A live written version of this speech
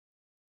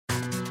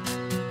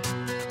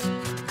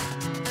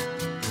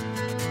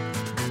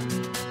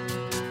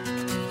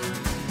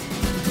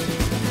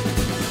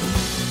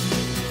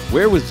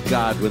Where was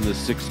God when the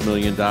 6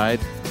 million died?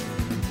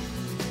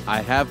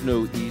 I have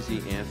no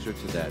easy answer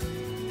to that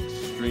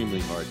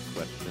extremely hard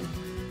question,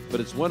 but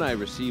it's one I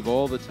receive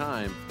all the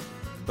time.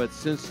 But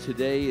since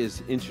today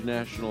is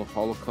International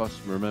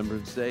Holocaust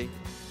Remembrance Day,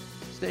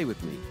 stay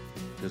with me,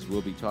 because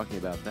we'll be talking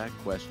about that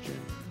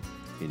question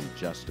in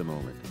just a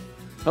moment.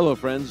 Hello,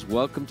 friends.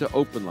 Welcome to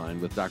Open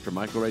Line with Dr.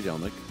 Michael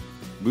Rydelnik,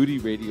 Moody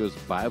Radio's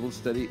Bible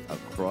study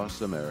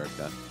across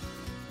America.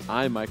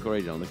 I'm Michael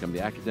Rydelnik. I'm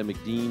the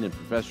Academic Dean and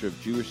Professor of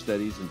Jewish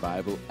Studies and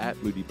Bible at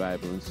Moody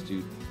Bible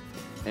Institute.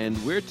 And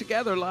we're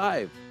together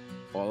live,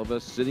 all of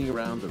us sitting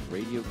around the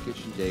radio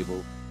kitchen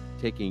table,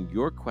 taking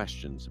your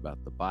questions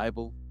about the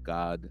Bible,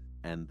 God,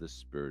 and the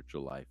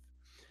spiritual life.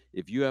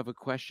 If you have a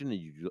question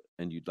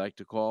and you'd like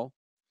to call,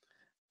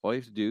 all you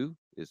have to do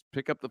is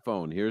pick up the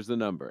phone. Here's the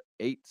number,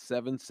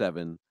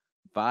 877-548-3675.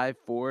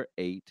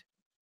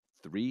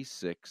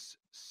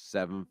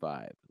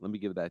 Let me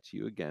give that to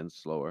you again,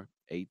 slower,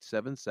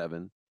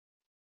 877-548-3675.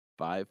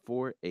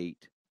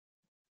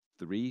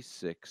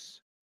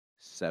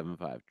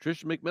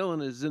 Trish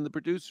McMillan is in the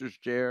producer's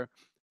chair.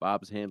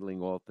 Bob's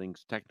handling all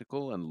things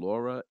technical, and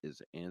Laura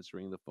is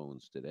answering the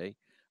phones today.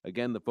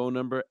 Again, the phone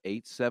number,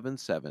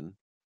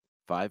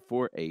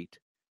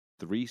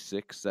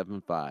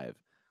 877-548-3675.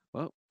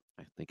 Well,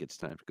 I think it's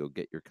time to go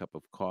get your cup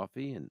of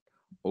coffee and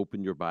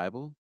open your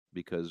Bible,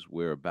 because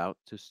we're about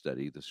to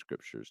study the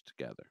scriptures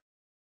together.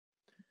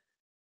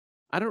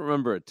 I don't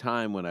remember a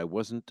time when I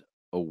wasn't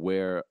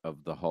aware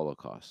of the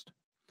Holocaust.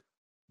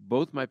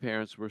 Both my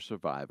parents were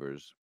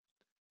survivors.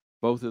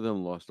 Both of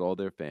them lost all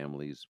their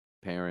families,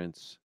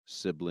 parents,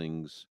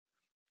 siblings,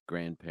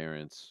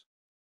 grandparents.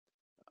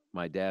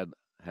 My dad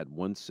had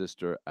one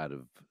sister out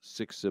of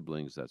 6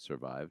 siblings that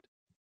survived.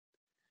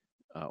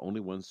 Only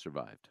one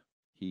survived.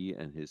 He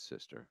and his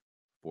sister.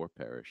 4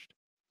 perished.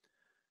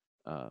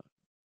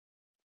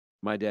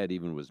 My dad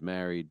even was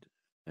married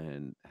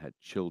and had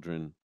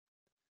children,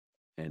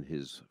 and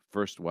his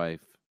first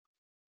wife,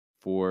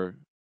 4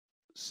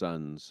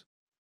 sons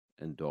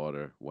and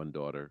one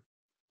daughter,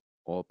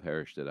 all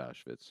perished at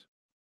Auschwitz.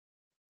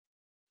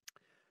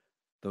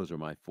 Those are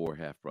my 4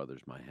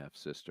 half-brothers, my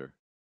half-sister.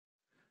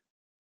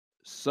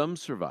 Some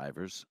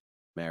survivors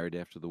married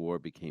after the war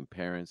became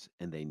parents,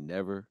 and they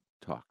never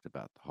talked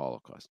about the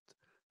Holocaust.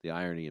 The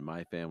irony in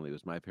my family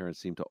was my parents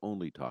seemed to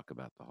only talk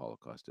about the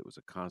Holocaust. It was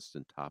a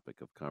constant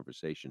topic of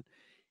conversation.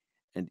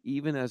 And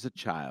even as a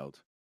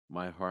child,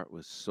 my heart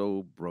was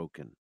so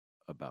broken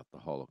about the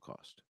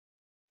Holocaust.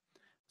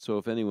 So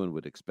if anyone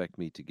would expect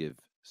me to give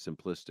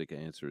simplistic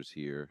answers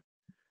here,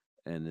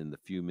 and in the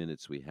few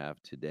minutes we have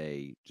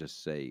today,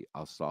 just say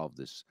I'll solve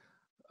this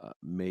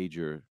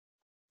major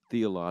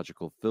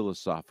theological,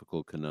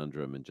 philosophical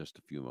conundrum in just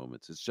a few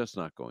moments, it's just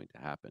not going to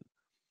happen.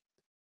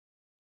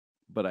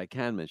 But I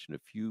can mention a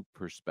few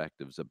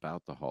perspectives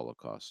about the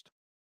Holocaust,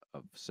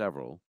 of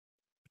several,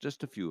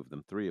 just a few of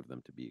them, 3 of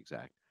them to be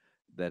exact,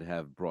 that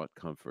have brought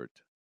comfort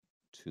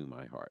to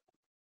my heart.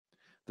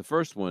 The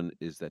first one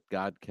is that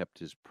God kept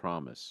his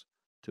promise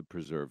to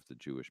preserve the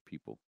Jewish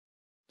people.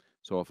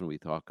 So often we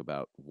talk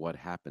about what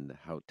happened,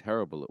 how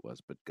terrible it was,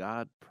 but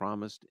God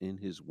promised in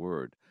his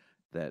word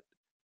that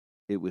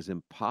it was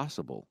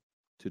impossible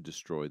to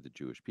destroy the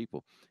Jewish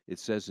people. It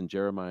says in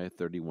Jeremiah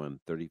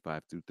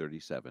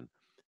 31:35-37,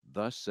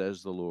 "Thus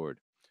says the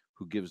Lord,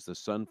 who gives the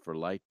sun for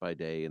light by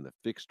day and the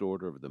fixed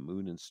order of the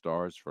moon and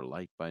stars for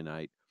light by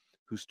night,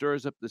 who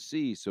stirs up the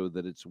sea so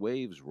that its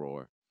waves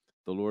roar.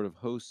 The Lord of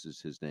hosts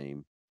is his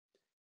name.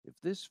 If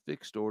this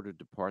fixed order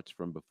departs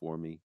from before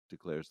me,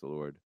 declares the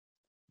Lord,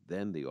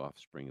 then the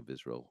offspring of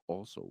Israel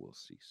also will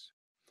cease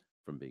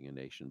from being a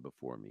nation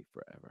before me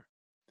forever.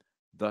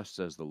 Thus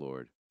says the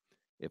Lord,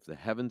 if the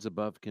heavens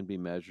above can be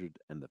measured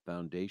and the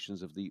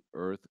foundations of the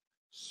earth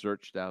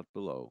searched out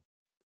below,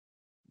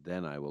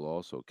 then I will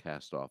also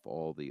cast off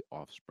all the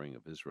offspring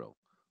of Israel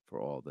for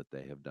all that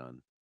they have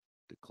done,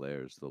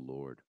 declares the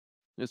Lord."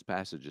 This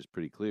passage is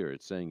pretty clear.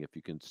 It's saying if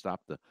you can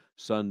stop the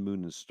sun,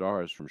 moon, and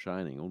stars from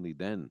shining, only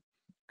then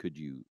could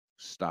you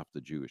stop the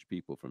Jewish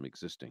people from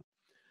existing.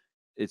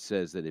 It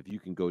says that if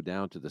you can go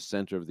down to the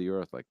center of the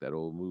earth, like that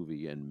old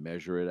movie, and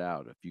measure it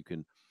out, if you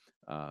can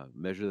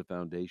measure the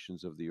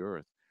foundations of the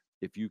earth,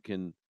 if you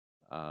can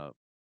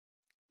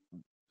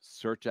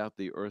search out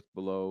the earth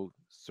below,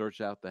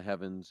 search out the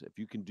heavens, if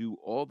you can do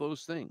all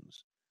those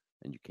things,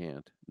 and you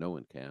can't, no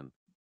one can,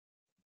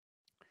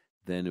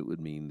 then it would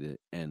mean the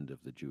end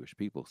of the Jewish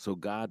people. So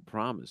God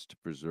promised to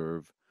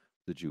preserve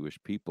the Jewish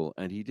people,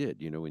 and he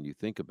did. You know, when you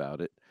think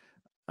about it,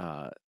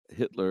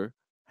 Hitler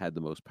had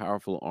the most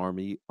powerful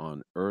army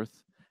on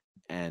earth,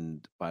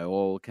 and by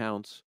all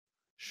accounts,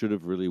 should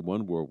have really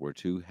won World War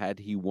II. Had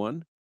he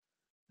won,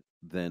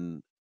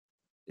 then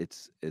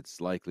it's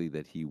likely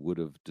that he would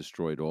have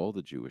destroyed all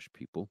the Jewish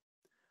people.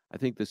 I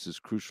think this is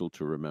crucial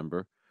to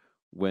remember.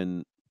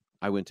 When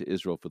I went to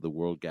Israel for the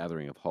World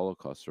Gathering of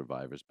Holocaust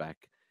Survivors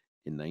back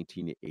in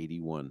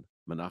 1981,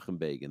 Menachem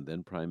Begin,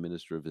 then Prime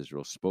Minister of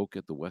Israel, spoke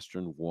at the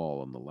Western Wall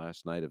on the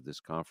last night of this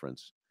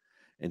conference,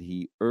 and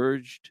he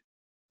urged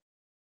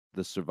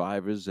the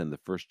survivors and the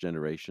first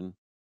generation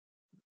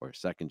or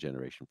second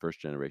generation, first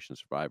generation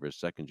survivors,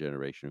 second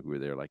generation who were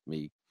there like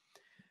me,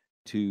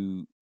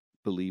 to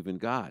believe in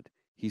God.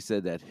 He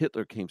said that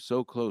Hitler came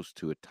so close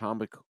to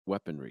atomic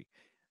weaponry.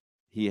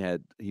 He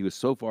was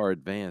so far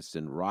advanced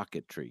in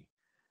rocketry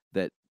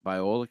that by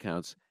all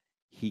accounts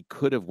he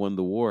could have won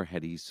the war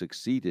had he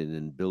succeeded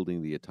in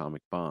building the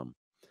atomic bomb.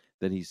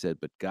 Then he said,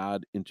 but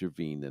God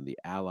intervened and the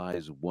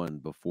Allies won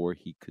before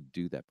he could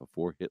do that,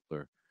 before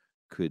Hitler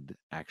could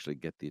actually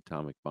get the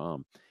atomic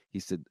bomb. He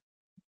said,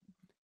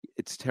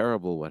 it's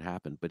terrible what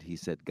happened, but he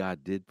said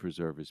God did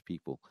preserve his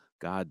people.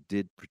 God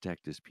did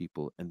protect his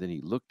people. And then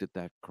he looked at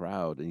that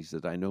crowd and he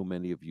said, I know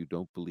many of you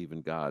don't believe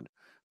in God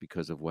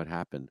because of what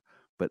happened,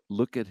 but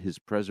look at his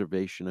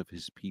preservation of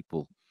his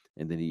people.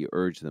 And then he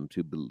urged them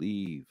to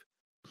believe,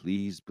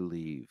 please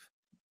believe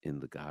in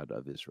the God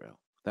of Israel.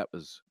 That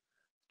was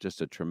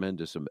just a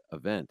tremendous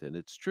event. And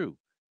it's true.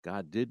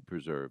 God did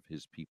preserve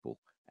his people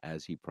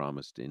as he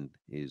promised in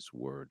his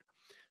word.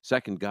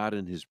 Second, God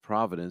in his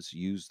providence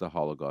used the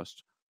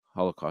Holocaust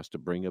to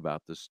bring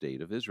about the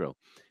state of Israel.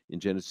 In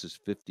Genesis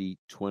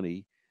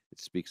 50:20, it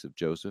speaks of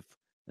Joseph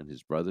and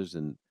his brothers,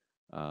 and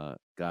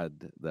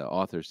God, the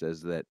author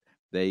says that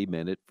they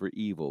meant it for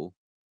evil,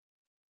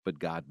 but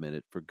God meant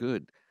it for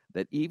good.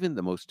 That even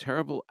the most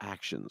terrible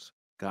actions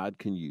God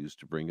can use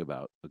to bring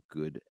about a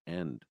good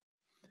end.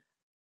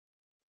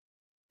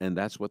 And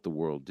that's what the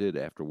world did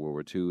after World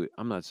War II.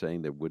 I'm not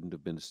saying there wouldn't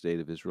have been a state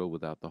of Israel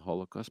without the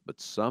Holocaust,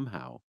 but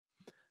somehow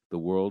the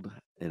world,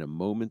 in a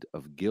moment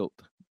of guilt,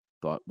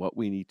 thought what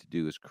we need to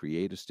do is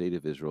create a state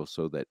of Israel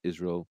so that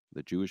Israel,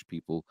 the Jewish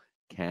people,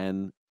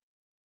 can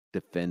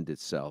defend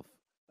itself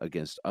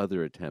against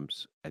other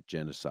attempts at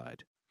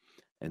genocide.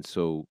 And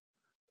so,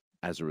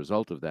 as a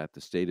result of that, the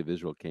state of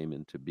Israel came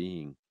into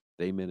being.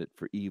 They meant it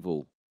for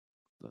evil,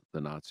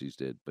 the Nazis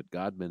did, but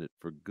God meant it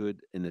for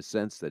good in the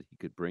sense that he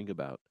could bring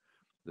about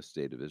the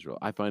state of Israel.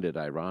 I find it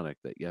ironic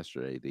that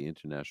yesterday the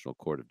International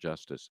Court of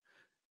Justice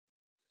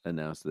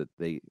announced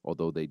that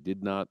although they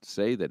did not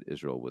say that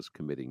Israel was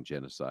committing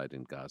genocide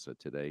in Gaza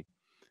today,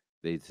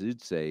 they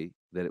did say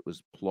that it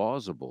was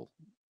plausible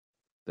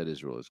that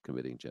Israel is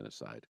committing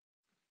genocide.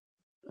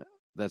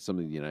 That's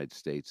something the United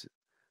States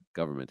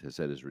government has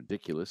said is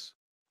ridiculous.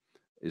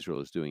 Israel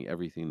is doing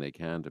everything they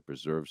can to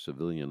preserve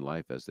civilian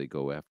life as they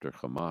go after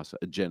Hamas,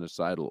 a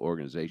genocidal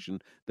organization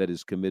that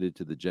is committed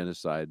to the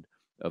genocide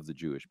of the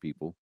Jewish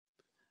people.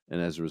 And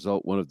as a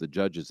result, one of the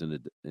judges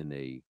in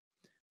a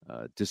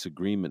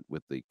disagreement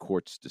with the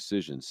court's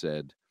decision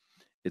said,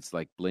 it's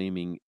like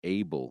blaming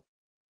Abel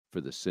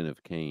for the sin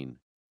of Cain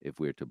if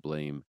we're to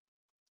blame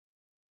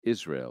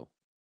Israel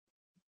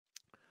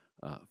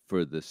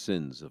for the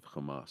sins of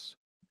Hamas.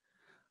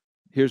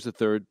 Here's the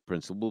third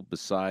principle.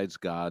 Besides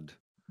God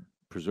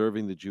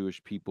preserving the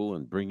Jewish people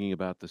and bringing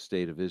about the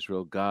state of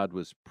Israel, God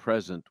was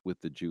present with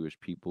the Jewish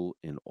people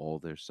in all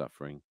their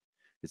suffering.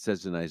 It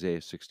says in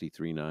Isaiah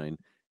 63:9,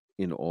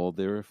 in all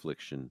their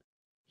affliction,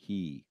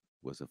 he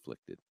was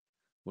afflicted.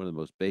 One of the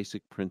most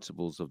basic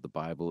principles of the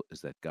Bible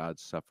is that God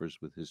suffers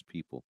with his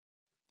people.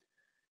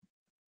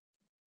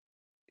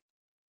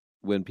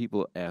 When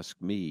people ask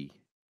me,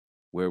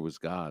 where was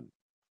God?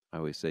 I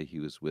always say he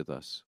was with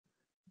us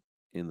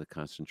in the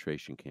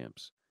concentration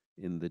camps,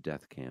 in the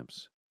death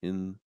camps.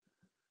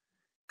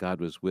 God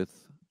was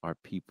with our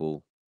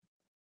people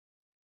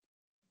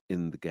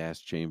in the gas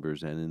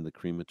chambers and in the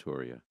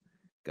crematoria.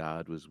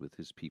 God was with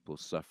his people,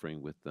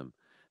 suffering with them.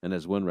 And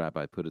as one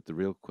rabbi put it, the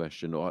real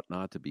question ought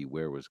not to be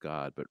where was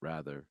God, but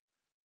rather,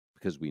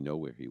 because we know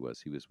where he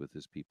was with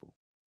his people.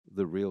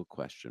 The real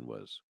question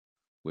was,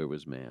 where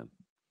was man?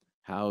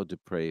 How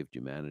depraved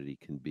humanity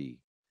can be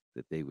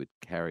that they would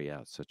carry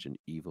out such an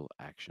evil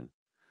action.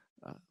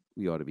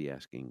 We ought to be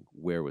asking,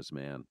 where was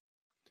man?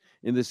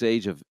 In this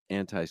age of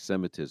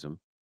anti-Semitism,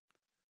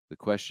 the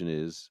question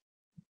is,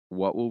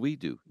 what will we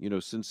do?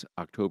 Since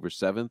October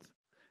 7th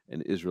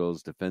and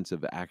Israel's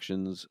defensive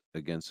actions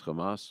against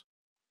Hamas,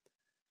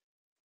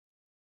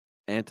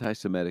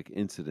 anti-Semitic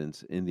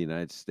incidents in the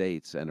United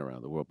States and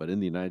around the world, but in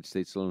the United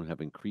States alone,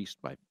 have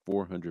increased by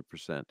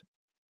 400%.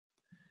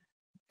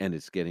 And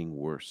it's getting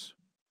worse.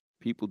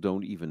 People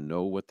don't even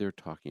know what they're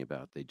talking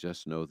about. They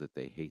just know that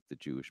they hate the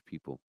Jewish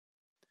people.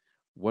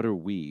 What are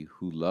we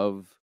who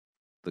love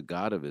the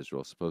God of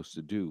Israel supposed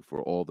to do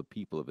for all the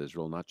people of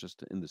Israel, not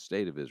just in the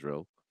state of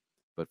Israel,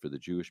 but for the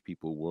Jewish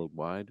people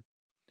worldwide?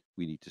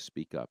 We need to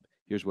speak up.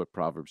 Here's what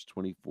Proverbs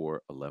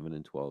 24:11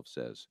 and 12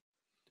 says.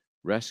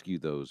 Rescue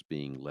those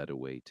being led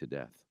away to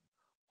death.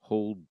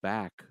 Hold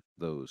back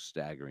those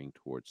staggering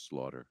towards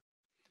slaughter.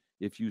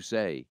 If you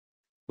say,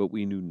 but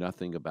we knew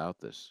nothing about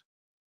this,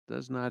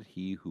 does not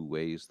he who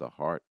weighs the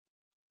heart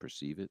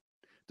perceive it?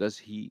 Does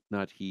he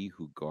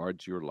who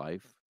guards your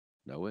life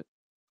know it?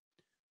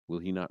 Will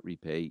he not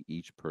repay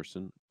each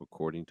person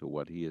according to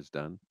what he has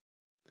done?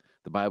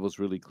 The Bible's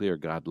really clear.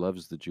 God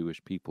loves the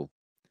Jewish people.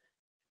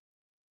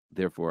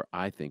 Therefore,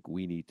 I think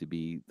we need to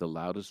be the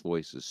loudest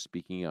voices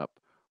speaking up,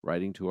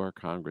 writing to our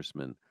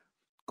congressmen,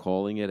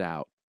 calling it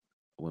out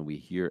when we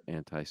hear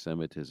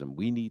anti-Semitism.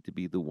 We need to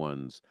be the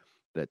ones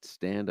that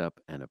stand up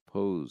and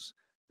oppose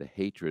the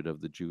hatred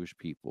of the Jewish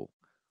people,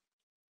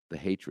 the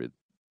hatred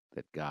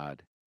that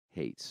God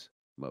hates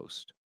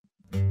most.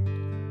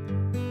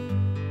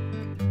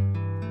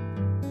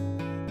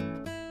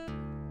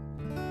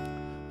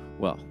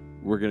 Well,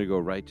 we're going to go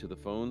right to the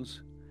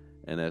phones.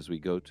 And as we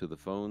go to the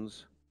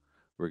phones,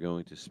 we're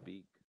going to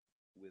speak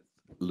with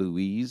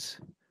Louise,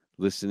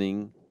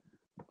 listening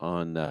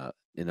on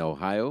in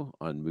Ohio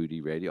on Moody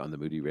Radio, on the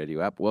Moody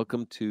Radio app.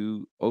 Welcome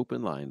to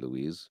Open Line,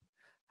 Louise.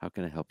 How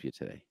can I help you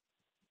today?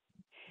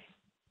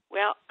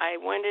 Well, I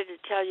wanted to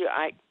tell you,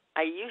 I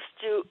used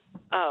to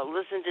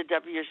listen to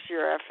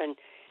WCRF, and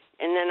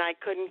then I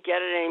couldn't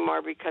get it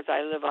anymore because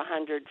I live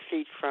 100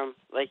 feet from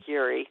Lake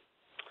Erie.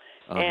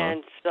 Uh-huh.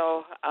 And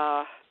so,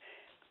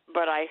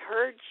 but I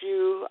heard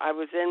you, I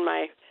was in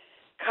my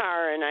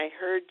car, and I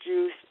heard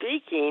you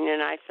speaking,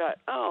 and I thought,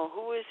 oh,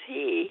 who is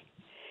he?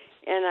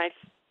 And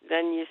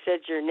then you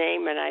said your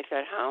name, and I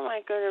thought, how am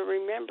I going to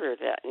remember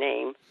that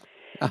name?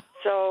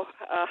 So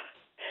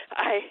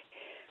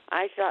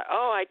I thought,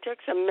 oh, I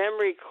took some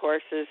memory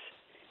courses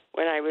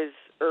when I was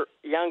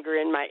younger,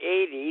 in my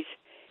 80s,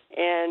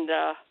 and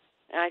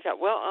I thought,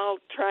 well, I'll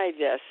try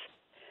this.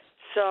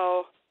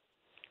 So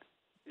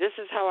this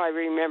is how I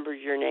remembered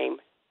your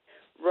name.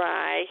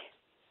 Rye.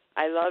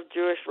 I love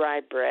Jewish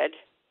rye bread.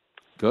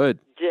 Good.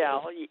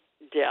 Del, you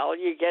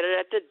get it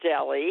at the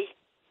deli,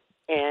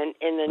 and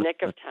in the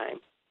nick of time.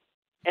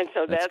 And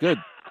so that's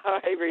good. how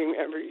I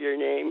remember your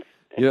name.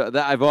 Yeah,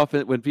 that I've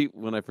often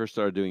when I first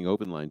started doing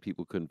Open Line,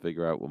 people couldn't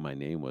figure out what my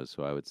name was,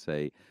 so I would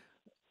say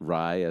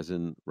rye as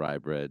in rye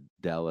bread,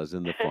 Del as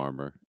in the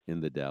farmer in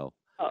the Dell,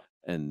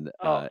 and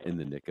in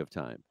the nick of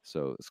time.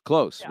 So it's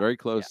close, very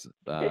close,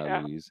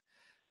 Louise.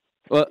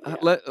 Well,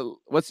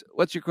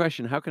 what's your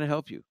question? How can I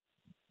help you?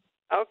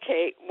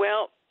 Okay,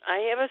 well, I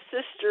have a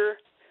sister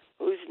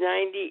who's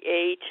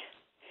 98,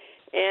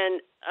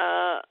 and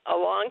a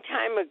long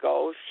time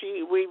ago,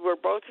 we were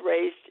both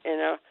raised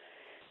in a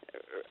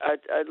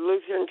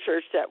Lutheran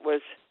church that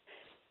was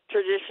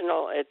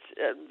traditional.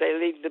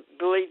 They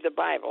believe the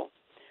Bible.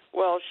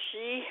 Well,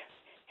 she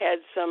had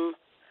some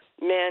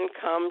men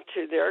come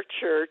to their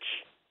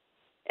church,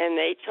 and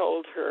they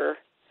told her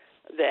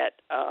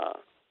that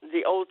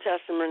the Old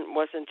Testament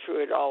wasn't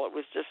true at all. It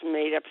was just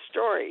made-up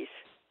stories.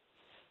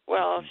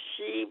 Well,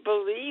 she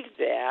believed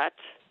that,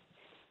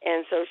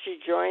 and so she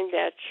joined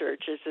that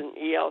church as an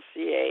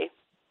ELCA.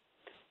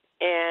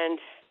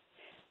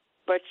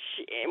 But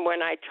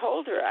when I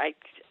told her, I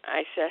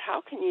said,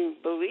 how can you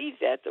believe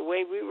that? The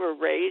way we were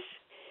raised,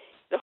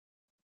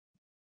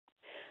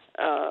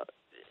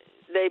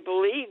 they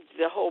believed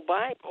the whole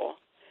Bible.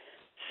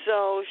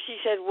 So she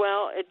said,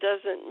 well, it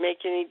doesn't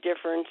make any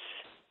difference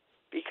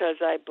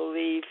because I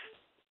believe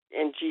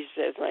in Jesus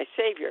as my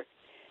Savior.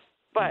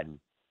 But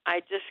I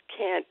just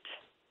can't,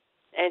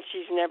 and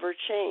she's never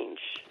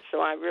changed,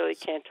 so I really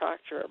can't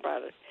talk to her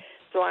about it.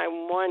 So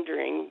I'm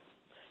wondering,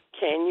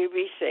 can you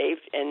be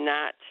saved and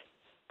not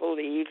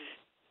believe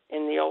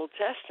in the Old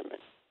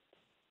Testament?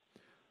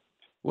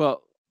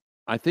 Well,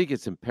 I think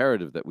it's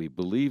imperative that we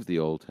believe the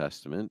Old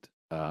Testament,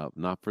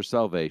 not for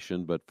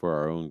salvation, but for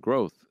our own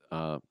growth.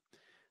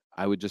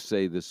 I would just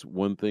say this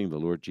one thing the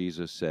Lord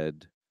Jesus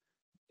said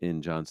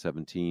in John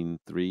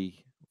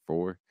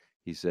 17:3-4.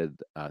 He said,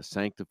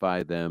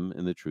 sanctify them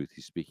in the truth.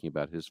 He's speaking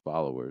about his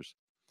followers.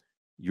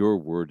 Your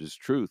word is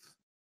truth.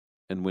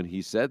 And when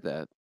he said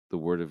that, the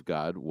word of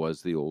God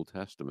was the Old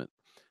Testament.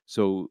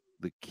 So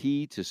the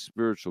key to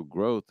spiritual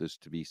growth is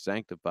to be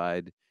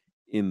sanctified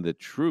in the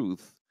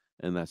truth,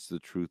 and that's the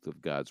truth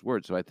of God's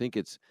word. So I think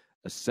it's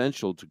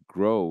essential to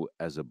grow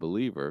as a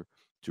believer,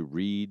 to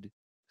read,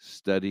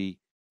 study,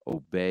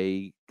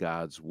 obey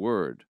God's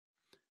word,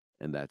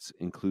 and that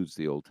includes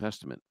the Old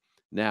Testament.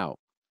 Now,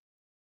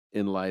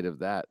 in light of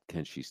that,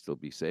 can she still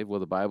be saved? Well,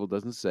 the Bible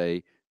doesn't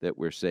say that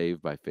we're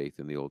saved by faith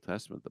in the Old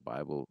Testament. The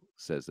Bible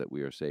says that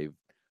we are saved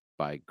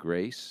by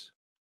grace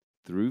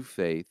through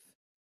faith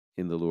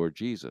in the Lord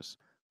Jesus.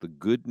 The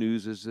good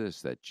news is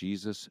this, that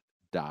Jesus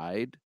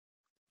died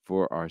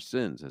for our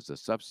sins as a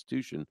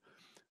substitution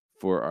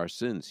for our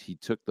sins. He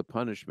took the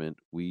punishment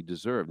we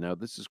deserve. Now,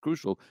 this is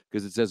crucial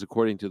because it says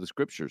according to the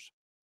Scriptures.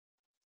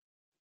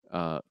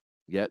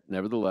 Yet,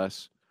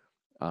 nevertheless,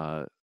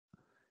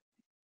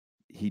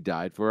 he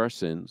died for our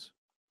sins,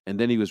 and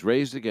then he was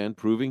raised again,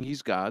 proving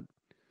he's God.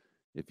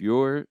 If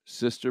your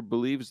sister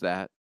believes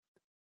that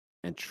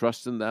and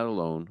trusts in that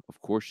alone,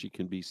 of course she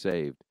can be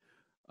saved.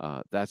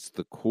 That's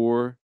the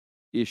core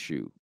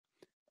issue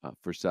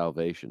for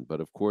salvation.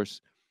 But of course,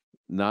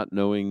 not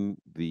knowing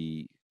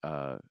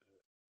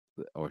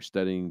or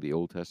studying the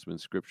Old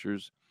Testament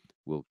scriptures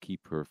will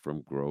keep her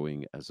from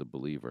growing as a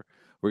believer.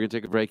 We're going to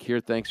take a break here.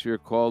 Thanks for your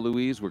call,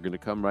 Louise. We're going to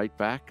come right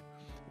back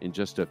in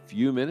just a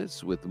few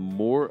minutes with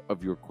more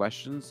of your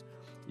questions.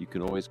 You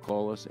can always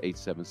call us,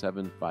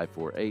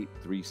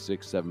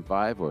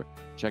 877-548-3675, or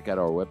check out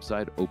our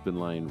website,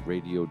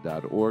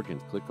 openlineradio.org,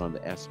 and click on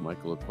the Ask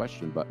Michael a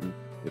Question button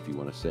if you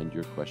want to send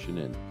your question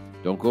in.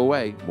 Don't go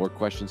away. More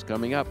questions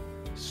coming up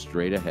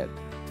straight ahead.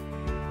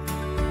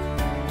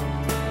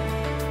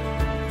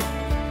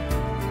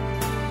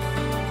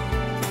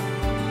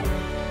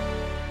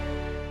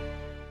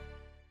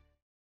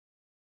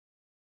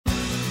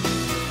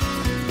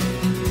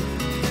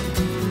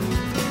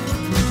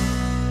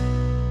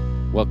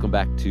 Welcome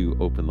back to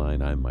Open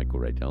Line. I'm Michael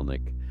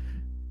Rydelnik.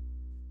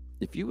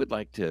 If you would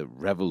like to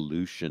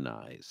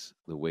revolutionize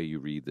the way you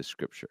read the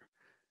scripture,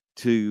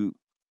 to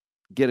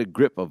get a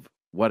grip of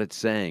what it's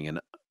saying and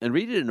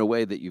read it in a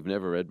way that you've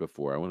never read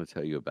before, I want to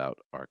tell you about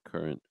our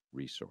current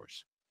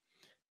resource.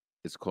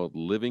 It's called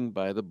Living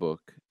by the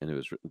Book, and it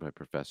was written by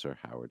Professor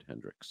Howard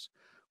Hendricks.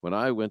 When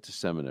I went to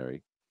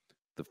seminary,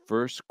 the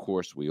first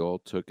course we all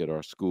took at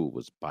our school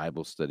was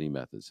Bible Study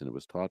Methods, and it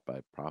was taught by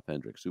Prof.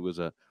 Hendricks, who was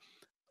a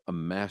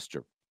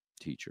master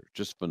teacher,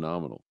 just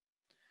phenomenal.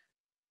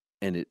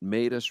 And it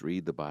made us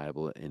read the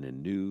Bible in a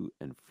new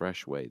and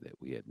fresh way that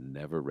we had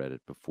never read it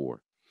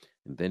before.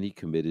 And then he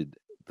committed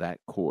that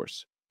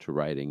course to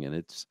writing, and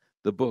it's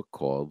the book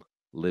called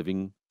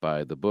Living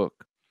by the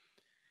Book.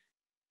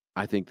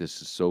 I think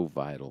this is so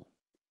vital.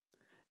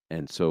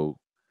 And so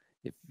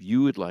if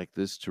you would like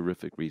this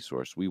terrific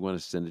resource, we want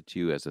to send it to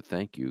you as a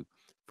thank you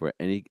for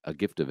a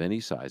gift of any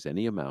size,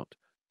 any amount,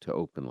 to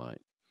Open Line.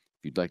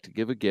 If you'd like to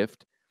give a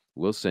gift,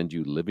 we'll send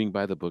you Living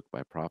by the Book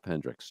by Prof.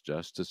 Hendricks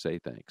just to say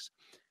thanks.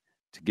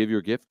 To give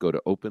your gift, go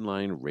to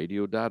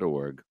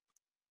openlineradio.org,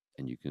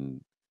 and you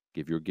can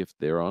give your gift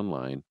there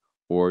online,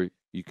 or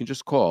you can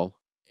just call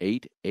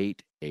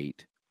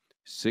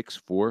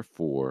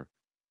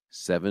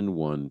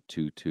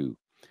 888-644-7122.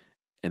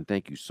 And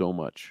thank you so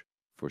much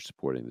for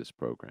supporting this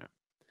program.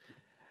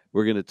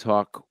 We're going to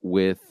talk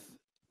with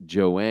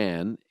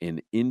Joanne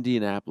in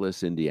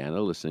Indianapolis, Indiana,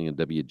 listening on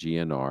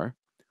WGNR.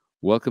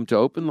 Welcome to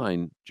Open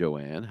Line,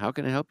 Joanne. How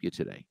can I help you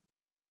today?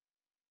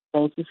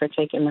 Thank you for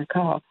taking my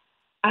call.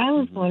 I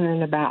was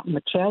wondering about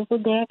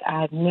Melchizedek.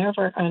 I've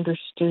never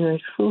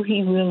understood who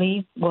he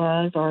really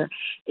was, or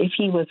if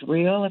he was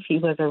real, if he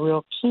was a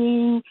real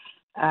king.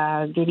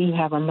 Did he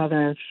have a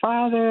mother and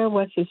father?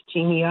 What's his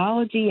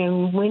genealogy?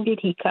 And when did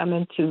he come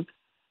into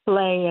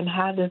play? And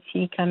how does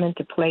he come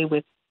into play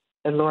with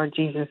the Lord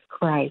Jesus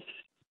Christ?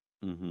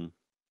 Mm-hmm.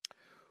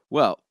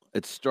 Well,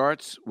 it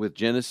starts with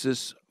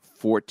Genesis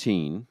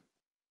 14,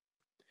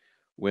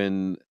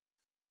 when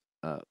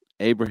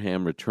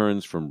Abraham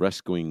returns from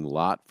rescuing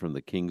Lot from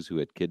the kings who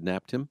had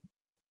kidnapped him.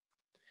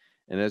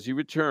 And as he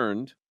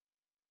returned,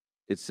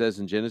 it says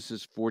in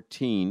Genesis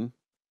 14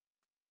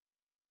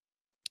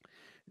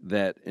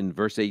 that in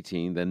verse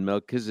 18, then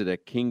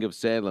Melchizedek, king of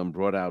Salem,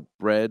 brought out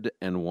bread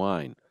and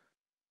wine,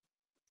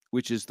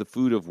 which is the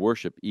food of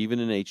worship, even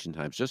in ancient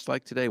times. Just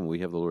like today when we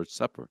have the Lord's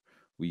Supper,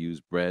 we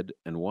use bread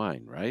and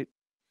wine, right?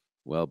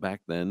 Well,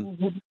 back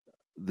then,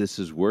 this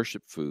is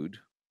worship food.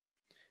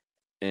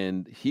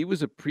 And he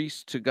was a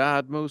priest to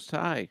God Most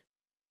High.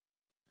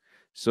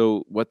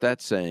 So what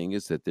that's saying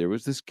is that there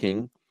was this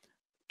king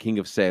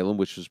of Salem,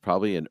 which was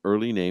probably an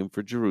early name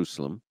for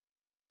Jerusalem.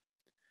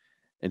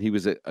 And he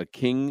was a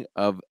king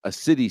of a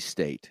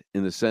city-state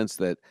in the sense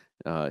that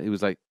he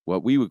was like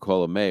what we would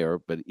call a mayor,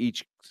 but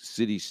each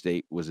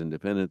city-state was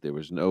independent. There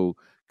was no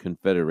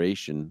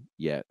confederation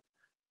yet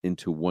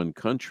into one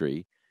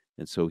country.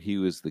 And so he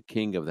was the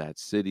king of that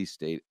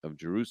city-state of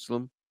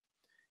Jerusalem.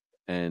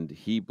 And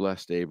he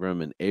blessed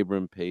Abram, and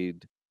Abram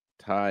paid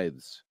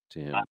tithes to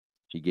him.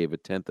 He gave a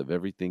tenth of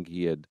everything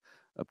he had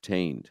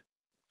obtained.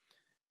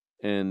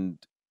 And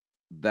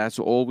that's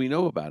all we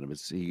know about him.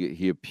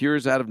 He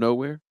appears out of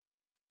nowhere.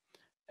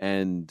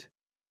 And,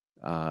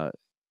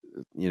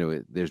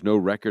 there's no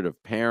record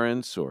of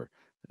parents or,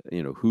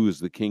 who's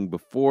the king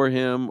before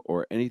him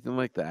or anything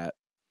like that.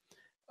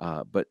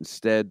 But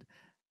instead,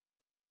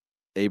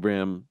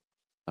 Abraham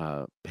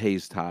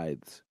pays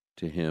tithes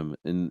to him,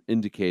 and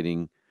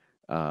indicating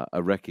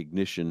a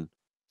recognition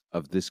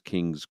of this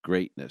king's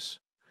greatness.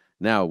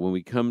 Now, when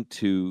we come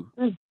to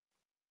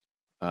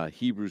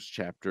Hebrews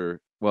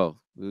chapter,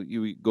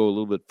 you go a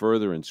little bit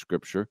further in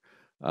Scripture.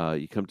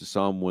 You come to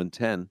Psalm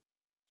 110.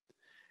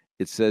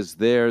 It says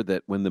there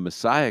that when the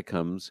Messiah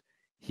comes,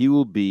 he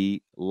will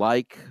be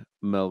like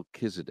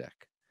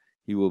Melchizedek.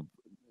 He will.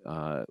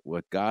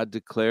 What God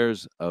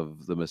declares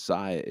of the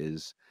Messiah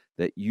is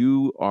that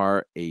you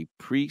are a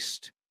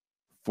priest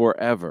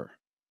forever,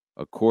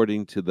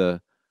 according to the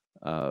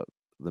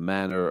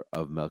manner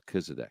of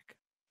Melchizedek,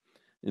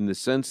 in the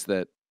sense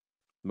that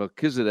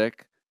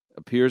Melchizedek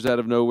appears out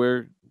of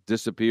nowhere,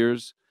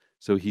 disappears,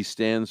 so he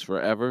stands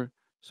forever.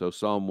 So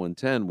Psalm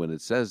 110, when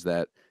it says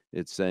that,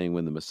 it's saying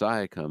when the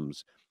Messiah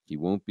comes, he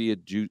won't be a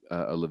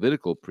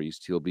Levitical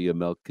priest, he'll be a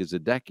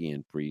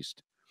Melchizedekian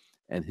priest,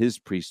 and his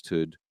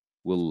priesthood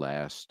will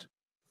last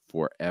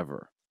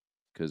forever.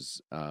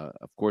 Because,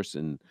 of course,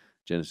 in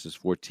Genesis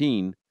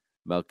 14,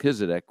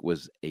 Melchizedek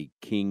was a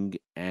king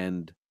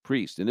and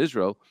priest. In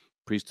Israel,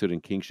 priesthood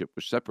and kingship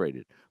were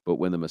separated. But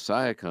when the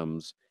Messiah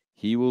comes,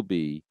 he will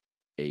be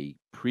a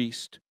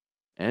priest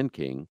and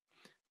king,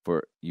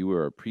 for you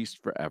are a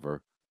priest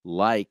forever,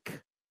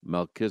 like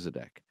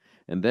Melchizedek.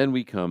 And then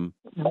we come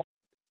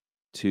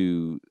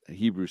to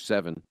Hebrews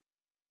 7,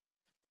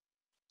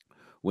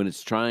 when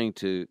it's trying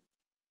to,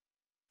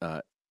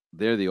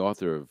 there the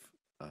author of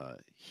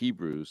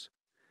Hebrews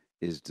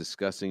is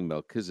discussing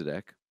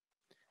Melchizedek.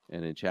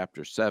 And in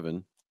chapter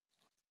 7,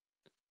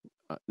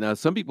 now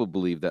some people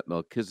believe that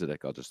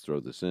Melchizedek, I'll just throw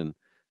this in,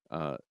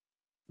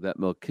 that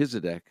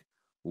Melchizedek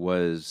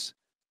was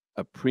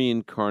a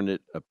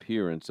pre-incarnate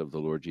appearance of the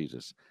Lord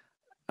Jesus?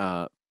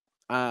 I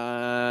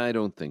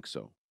don't think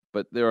so.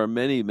 But there are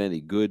many,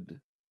 many good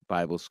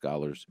Bible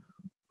scholars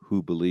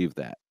who believe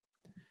that.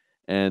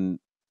 And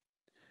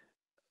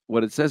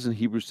what it says in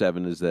Hebrews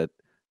 7 is that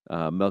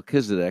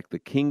Melchizedek, the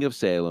king of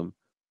Salem,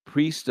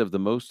 priest of the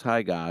Most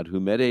High God, who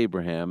met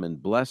Abraham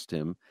and blessed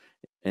him,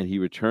 and he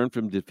returned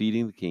from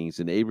defeating the kings,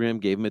 and Abraham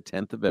gave him a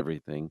tenth of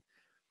everything.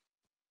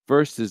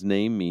 First, his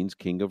name means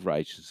king of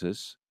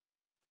righteousness,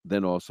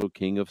 then also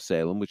king of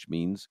Salem, which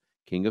means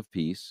king of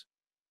peace,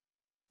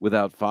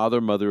 without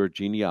father, mother, or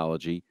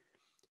genealogy.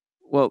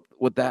 Well,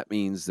 what that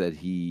means that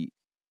he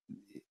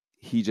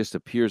just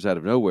appears out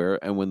of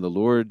nowhere, and when the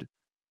Lord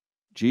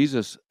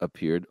Jesus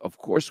appeared, of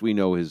course we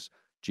know his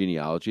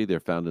genealogy. They're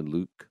found in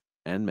Luke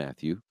and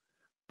Matthew.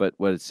 But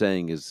what it's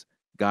saying is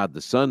God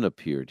the Son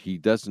appeared. He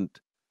doesn't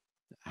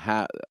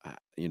have,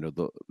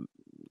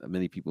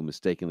 many people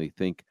mistakenly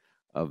think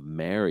of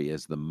Mary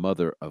as the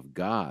mother of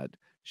God.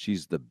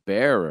 She's the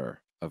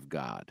bearer of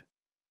God.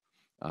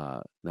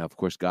 Now, of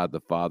course, God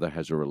the Father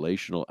has a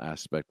relational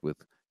aspect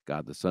with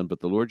God the Son, but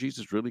the Lord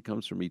Jesus really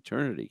comes from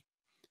eternity.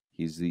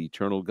 He's the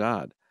eternal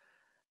God.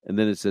 And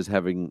then it says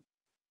having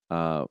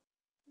of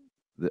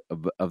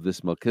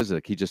this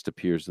Melchizedek, he just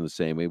appears in the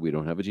same way. We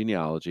don't have a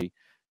genealogy.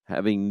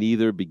 Having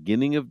neither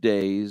beginning of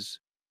days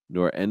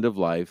nor end of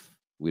life.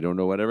 We don't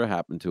know whatever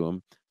happened to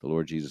him. The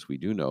Lord Jesus, we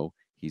do know.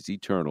 He's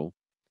eternal.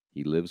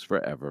 He lives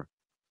forever.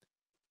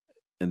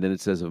 And then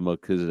it says of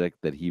Melchizedek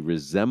that he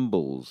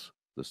resembles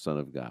the Son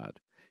of God.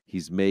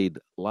 He's made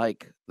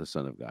like the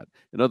Son of God.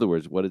 In other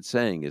words, what it's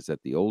saying is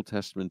that the Old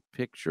Testament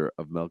picture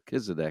of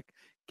Melchizedek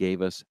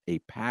gave us a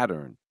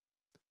pattern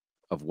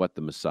of what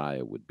the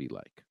Messiah would be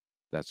like.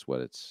 That's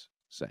what it's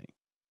saying.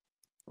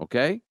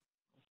 Okay?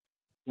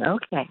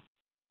 Okay.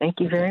 Thank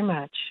you very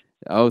much.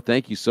 Oh,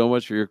 thank you so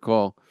much for your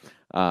call.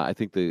 I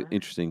think the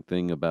interesting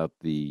thing about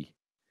the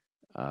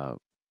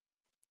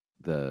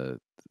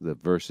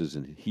verses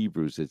in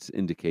Hebrews, it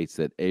indicates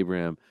that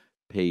Abraham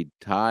paid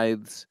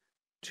tithes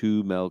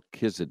to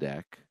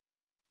Melchizedek.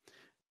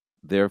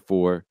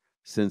 Therefore,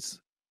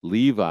 since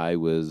Levi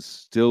was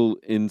still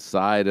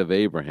inside of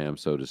Abraham,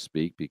 so to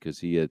speak, because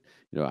he had,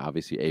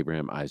 obviously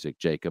Abraham, Isaac,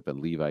 Jacob,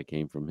 and Levi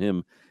came from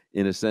him.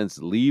 In a sense,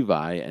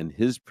 Levi and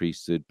his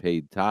priesthood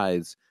paid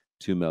tithes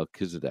to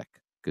Melchizedek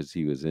because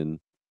he was in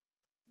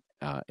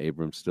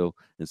Abram still.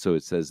 And so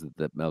it says that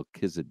the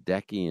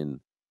Melchizedekian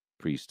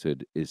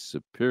priesthood is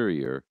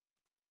superior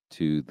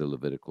to the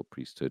Levitical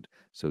priesthood.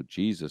 So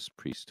Jesus'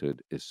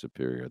 priesthood is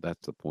superior.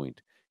 That's the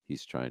point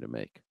he's trying to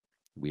make.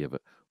 We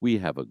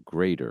have a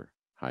greater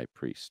high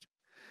priest.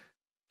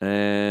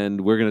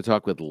 And we're going to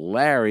talk with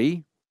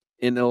Larry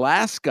in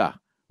Alaska,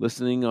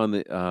 listening on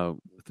the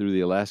through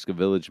the Alaska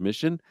Village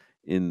Mission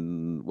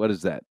in, what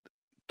is that,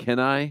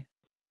 Kenai,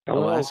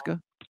 Hello.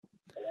 Alaska?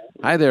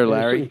 Hi there,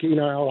 Larry. Yes, in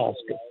Kenai,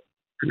 Alaska.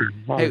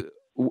 Hey,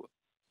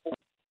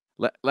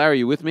 Larry,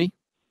 you with me?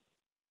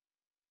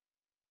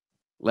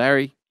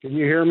 Larry? Can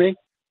you hear me?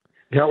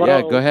 Hello?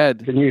 Yeah, go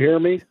ahead. Can you hear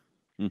me?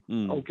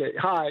 Mm-hmm. Okay.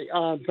 Hi.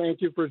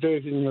 Thank you for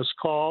taking this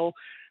call,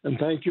 and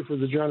thank you for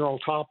the general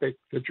topic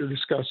that you're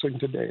discussing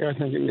today. I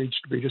think it needs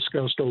to be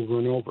discussed over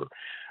and over,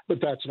 but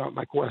that's not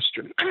my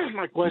question.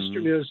 My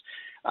question is,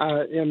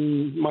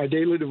 in my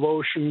daily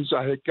devotions,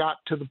 I got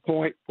to the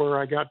point where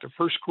I got to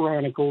First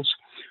Chronicles.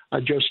 I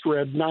just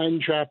read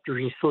 9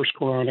 chapters of First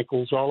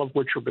Chronicles, all of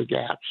which are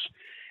begats.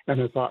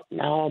 And I thought,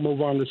 now I'll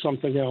move on to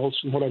something else.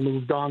 And what I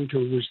moved on to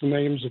was the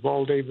names of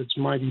all David's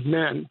mighty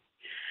men.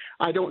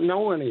 I don't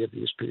know any of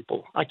these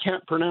people. I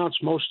can't pronounce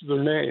most of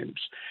their names.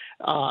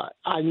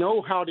 I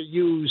know how to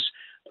use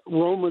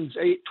Romans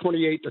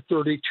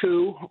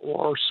 8:28-32,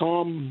 or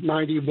Psalm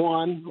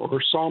 91,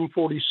 or Psalm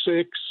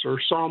 46, or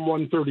Psalm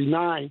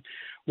 139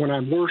 when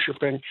I'm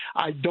worshiping.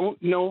 I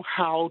don't know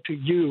how to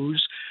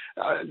use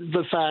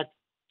the fact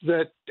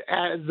that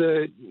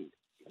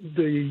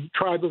the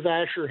tribe of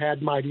Asher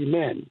had mighty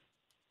men.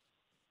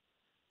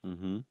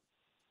 Mm-hmm.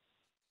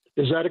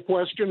 Is that a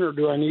question, or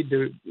do I need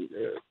to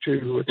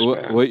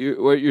expand? What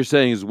you're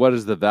saying is, what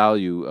is the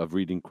value of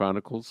reading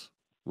Chronicles?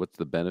 What's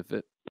the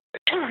benefit?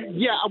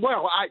 Yeah,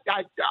 well,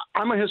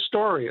 I'm a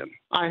historian.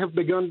 I have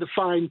begun to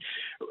find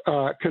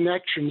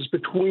connections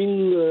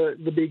between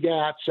the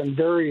begats and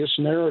various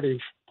narrative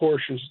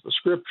portions of the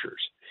scriptures,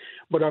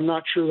 but I'm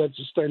not sure that's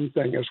the same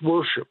thing as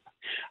worship.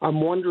 I'm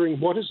wondering,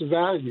 what is the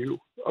value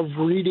of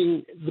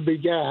reading the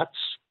begats?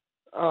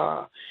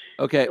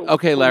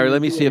 Okay, Larry,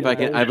 let me see if I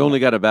can. I've only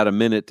got about a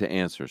minute to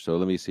answer, so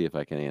let me see if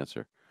I can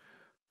answer.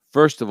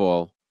 First of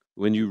all,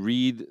 when you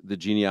read the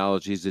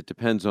genealogies, it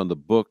depends on the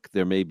book.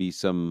 There may be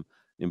some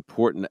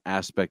important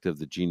aspect of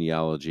the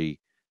genealogy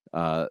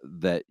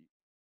that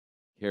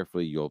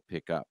carefully you'll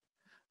pick up.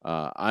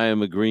 I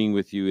am agreeing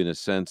with you in a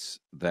sense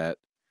that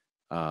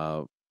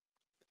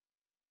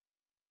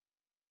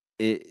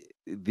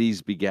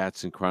these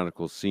begats and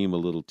chronicles seem a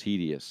little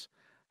tedious.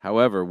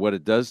 However, what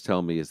it does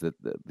tell me is that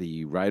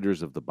the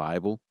writers of the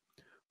Bible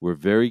were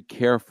very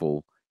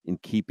careful in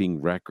keeping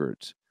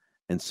records.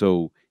 And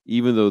so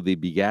even though the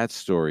begat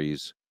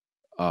stories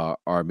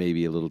are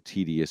maybe a little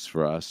tedious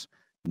for us,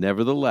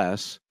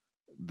 nevertheless,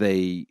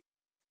 they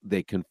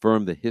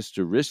confirm the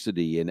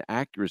historicity and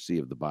accuracy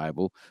of the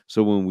Bible.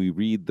 So when we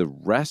read the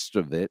rest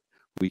of it,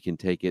 we can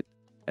take it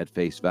at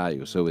face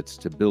value. So it's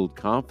to build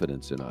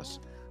confidence in us.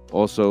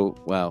 Also,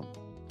 well,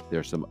 there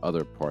are some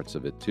other parts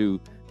of it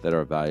too that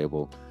are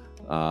valuable.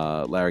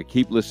 Larry,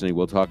 keep listening.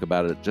 We'll talk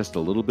about it just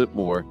a little bit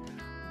more.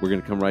 We're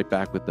going to come right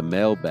back with the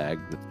mailbag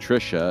with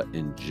Tricia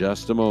in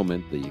just a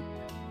moment, the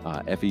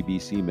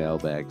FEBC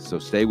mailbag. So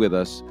stay with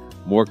us.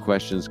 More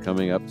questions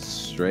coming up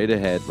straight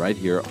ahead right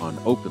here on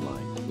Open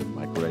Line with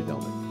Michael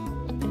Rydelnik.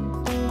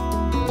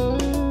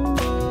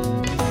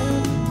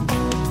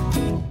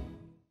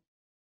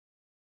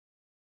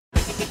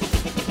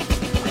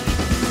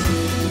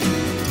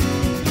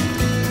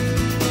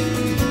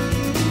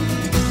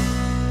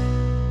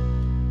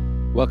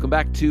 Welcome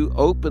back to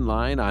Open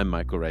Line. I'm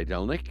Michael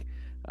Rydelnik.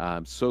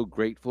 I'm so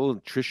grateful.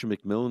 Tricia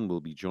McMillan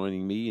will be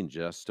joining me in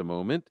just a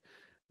moment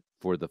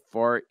for the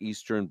Far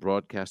Eastern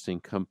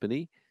Broadcasting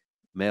Company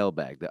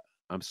mailbag.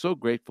 I'm so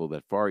grateful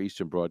that Far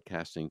Eastern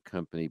Broadcasting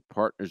Company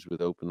partners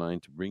with Open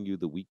Line to bring you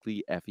the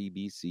weekly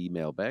FEBC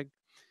mailbag.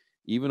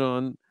 Even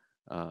on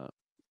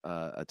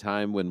a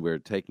time when we're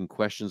taking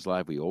questions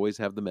live, we always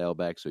have the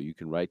mailbag, so you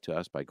can write to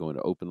us by going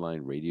to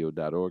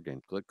openlineradio.org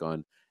and click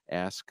on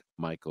Ask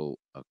Michael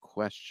a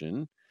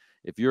Question.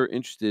 If you're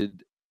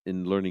interested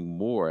in learning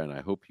more, and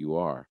I hope you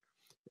are,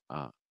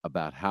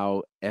 about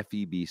how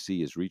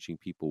FEBC is reaching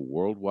people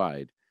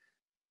worldwide,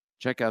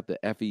 check out the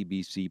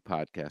FEBC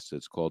podcast.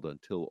 It's called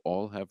Until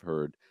All Have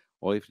Heard.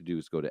 All you have to do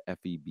is go to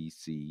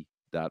febc.org.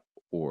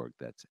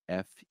 That's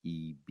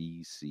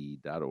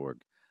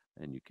febc.org,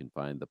 and you can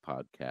find the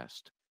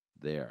podcast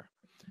there.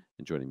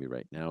 And joining me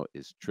right now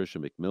is Tricia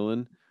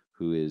McMillan,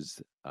 who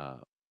is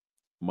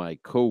my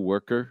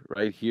co-worker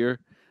right here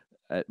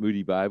at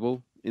Moody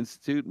Bible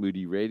Institute,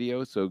 Moody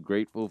Radio. So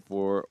grateful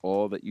for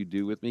all that you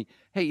do with me.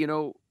 Hey, you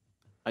know,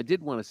 I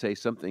did want to say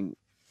something.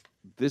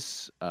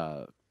 This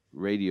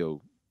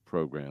radio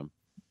program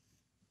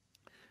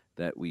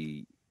that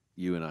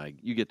you and I,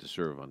 you get to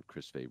serve on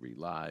Chris Fabry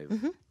Live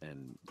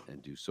and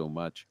do so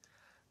much.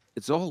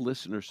 It's all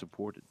listener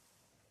supported.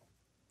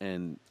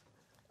 And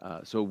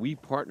so we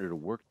partner to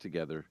work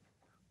together,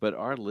 but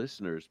our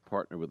listeners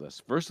partner with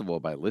us, first of all,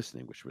 by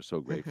listening, which we're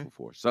so grateful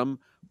for. Some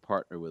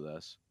partner with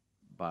us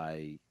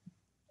by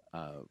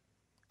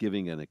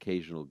giving an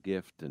occasional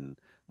gift, and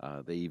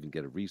they even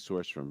get a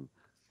resource from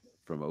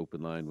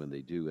Open Line when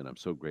they do, and I'm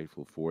so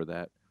grateful for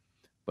that.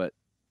 But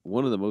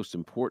one of the most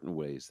important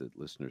ways that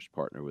listeners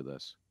partner with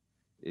us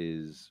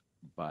is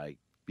by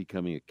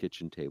becoming a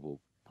kitchen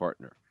table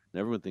partner. And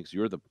everyone thinks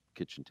you're the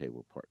kitchen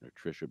table partner,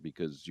 Tricia,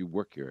 because you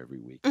work here every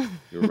week.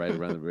 You're right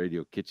around the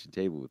radio kitchen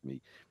table with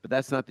me. But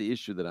that's not the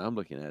issue that I'm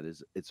looking at.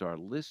 It's our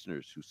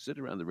listeners who sit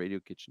around the radio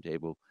kitchen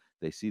table.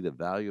 They see the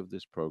value of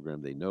this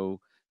program. They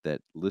know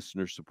that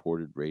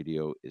listener-supported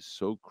radio is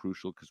so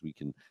crucial because we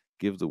can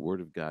give the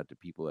Word of God to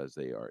people as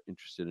they are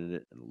interested in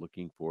it and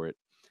looking for it.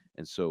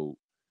 And so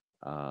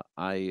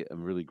I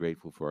am really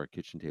grateful for our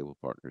kitchen table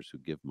partners who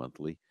give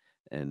monthly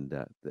and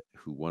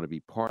who want to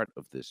be part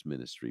of this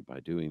ministry by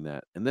doing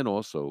that. And then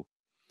also,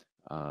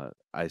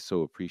 I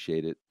so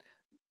appreciate it.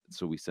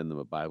 So we send them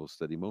a Bible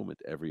study moment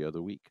every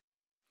other week.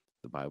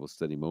 The Bible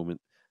study moment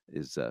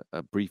is a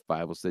brief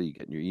Bible study. You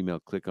get in your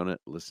email, click on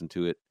it, listen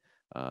to it,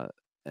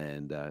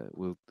 and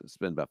we'll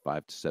spend about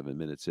 5 to 7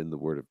 minutes in the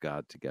Word of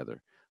God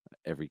together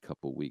every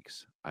couple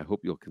weeks. I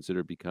hope you'll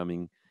consider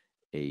becoming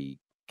a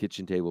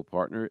kitchen table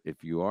partner.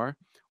 If you are,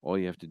 all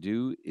you have to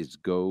do is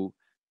go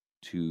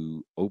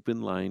to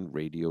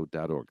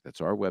openlineradio.org.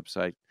 That's our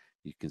website.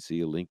 You can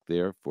see a link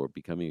there for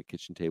becoming a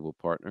kitchen table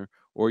partner,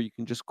 or you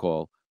can just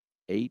call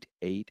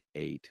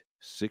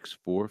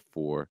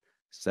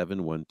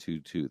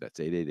 888-644-7122. That's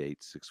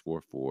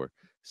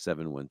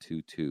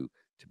 888-644-7122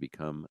 to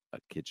become a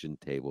kitchen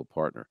table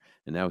partner.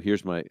 And now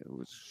here's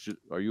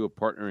are you a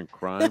partner in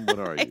crime? What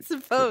are you? I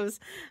suppose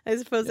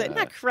Yeah. I'm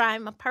not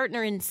crime, a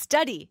partner in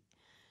study.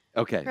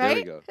 Okay, Right? there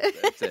we go.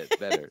 That's it.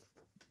 Better.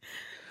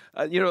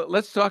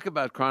 Let's talk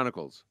about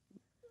Chronicles.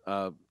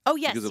 Oh,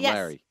 yes, Because of yes.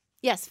 Larry.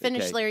 Yes,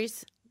 finish Okay.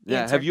 Larry's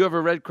Yeah. answer. Have you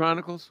ever read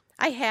Chronicles?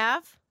 I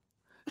have.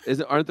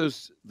 Aren't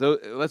those?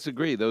 Let's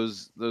agree.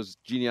 Those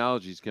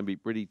genealogies can be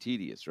pretty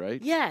tedious, right?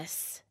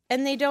 Yes.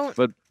 And they don't,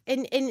 But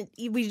and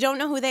we don't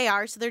know who they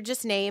are, so they're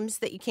just names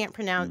that you can't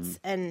pronounce.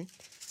 And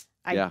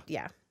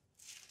Yeah.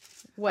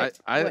 What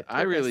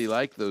I really purpose?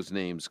 like those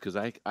names because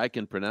I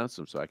can pronounce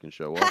them, so I can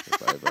show off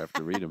if I ever have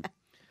to read them.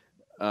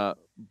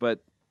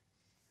 But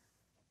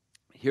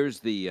here's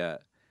the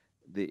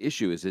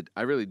issue: is that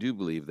I really do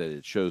believe that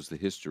it shows the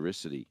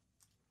historicity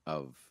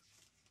of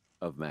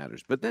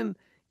matters. But then,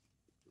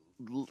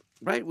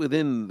 right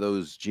within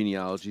those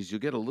genealogies, you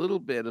get a little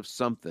bit of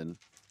something.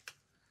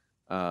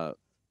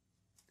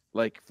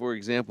 Like, for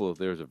example,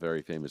 there's a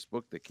very famous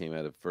book that came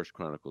out of 1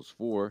 Chronicles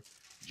 4.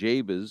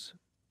 Jabez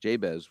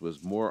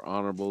was more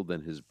honorable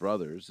than his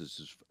brothers. This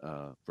is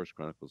 1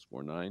 Chronicles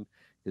 4:9.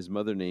 His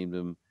mother named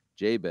him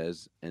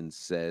Jabez and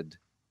said,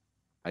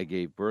 I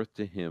gave birth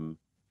to him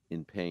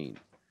in pain.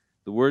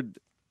 The word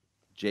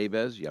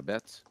Jabez,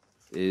 Yabetz,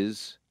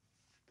 is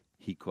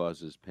he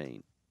causes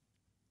pain.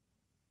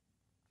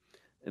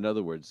 In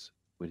other words,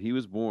 when he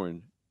was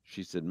born,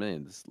 she said,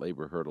 man, this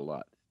labor hurt a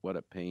lot. What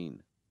a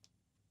pain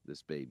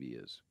this baby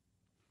is.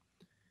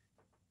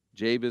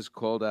 Jabez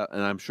called out,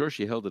 and I'm sure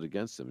she held it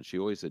against him, and she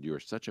always said, you are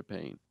such a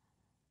pain.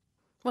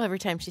 Well, every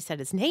time she said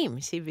his name,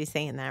 she'd be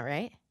saying that,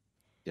 right?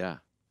 Yeah,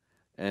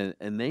 and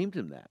named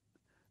him that.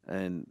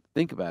 And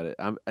think about it.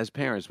 As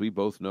parents, we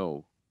both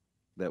know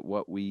that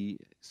what we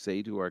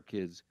say to our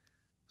kids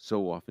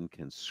so often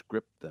can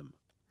script them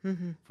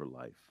for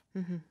life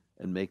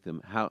and make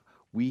them how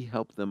we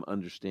help them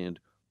understand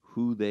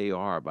who they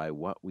are by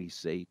what we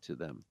say to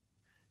them.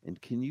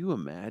 And can you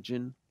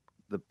imagine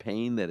the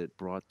pain that it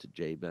brought to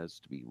Jabez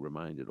to be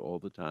reminded all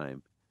the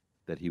time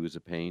that he was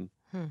a pain?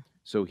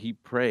 So he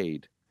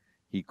prayed.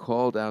 He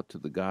called out to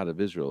the God of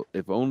Israel,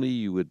 if only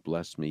you would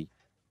bless me,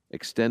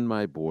 extend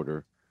my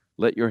border,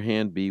 let your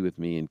hand be with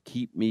me, and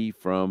keep me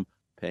from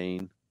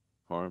pain,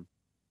 harm,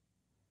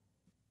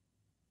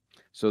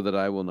 so that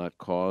I will not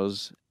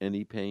cause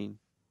any pain.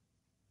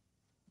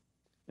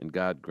 And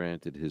God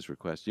granted his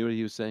request. You know what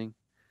he was saying?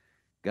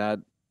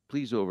 God,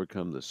 please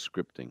overcome the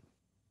scripting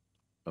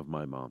of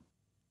my mom.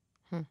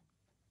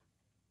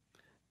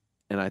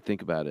 And I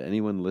think about it.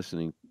 Anyone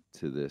listening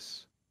to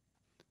this,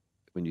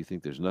 when you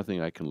think there's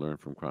nothing I can learn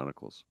from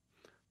Chronicles,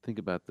 think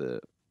about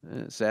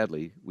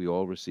sadly, we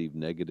all receive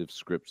negative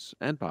scripts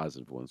and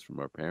positive ones from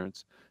our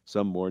parents,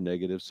 some more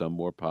negative, some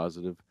more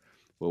positive.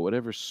 Well,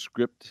 whatever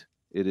script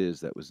it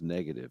is that was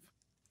negative,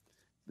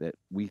 that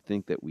we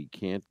think that we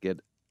can't get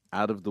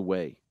out of the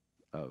way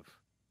of,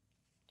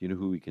 do you know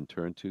who we can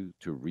turn to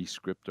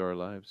re-script our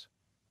lives?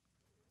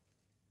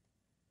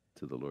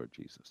 To the Lord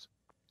Jesus,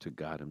 to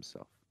God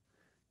himself.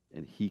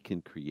 And he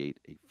can create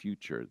a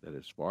future that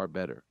is far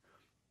better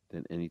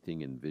than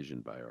anything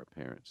envisioned by our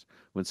parents.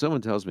 When someone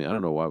tells me, I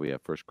don't know why we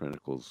have 1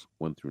 Chronicles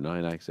 1 through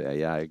 9, I say,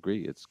 yeah, I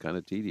agree. It's kind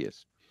of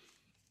tedious.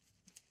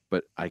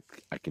 But I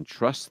can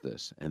trust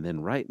this. And then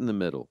right in the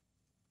middle,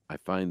 I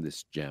find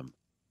this gem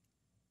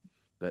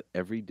that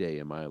every day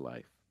in my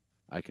life,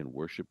 I can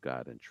worship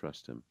God and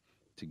trust him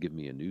to give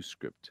me a new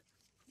script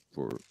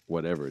for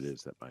whatever it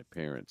is that my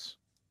parents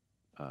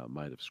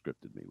might have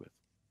scripted me with.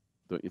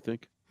 Don't you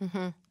think?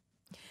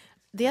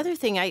 The other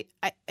thing,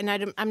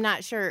 I'm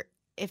not sure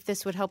if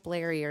this would help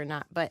Larry or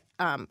not, but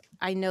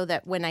I know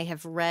that when I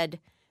have read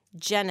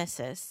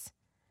Genesis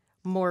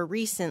more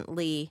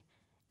recently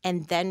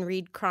and then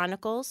read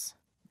Chronicles,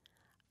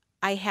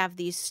 I have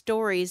these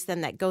stories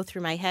then that go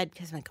through my head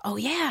because I'm like, oh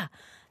yeah,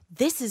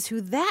 this is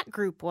who that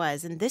group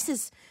was, and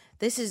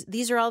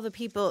these are all the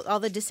people, all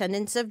the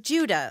descendants of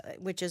Judah,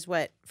 which is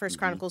what First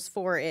Chronicles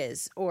 4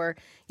 is, or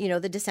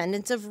the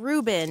descendants of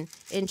Reuben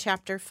in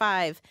chapter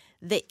 5.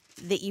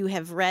 That you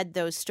have read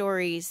those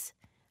stories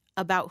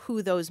about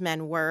who those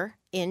men were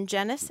in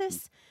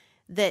Genesis,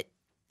 that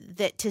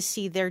to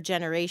see their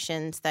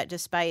generations, that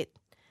despite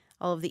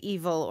all of the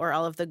evil or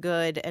all of the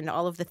good and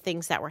all of the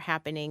things that were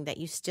happening, that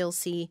you still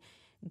see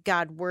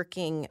God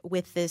working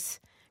with this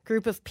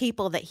group of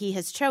people that he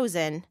has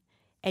chosen,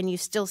 and you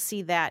still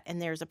see that,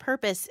 and there's a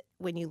purpose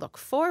when you look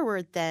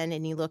forward then,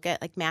 and you look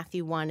at like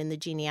Matthew 1 in the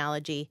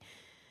genealogy,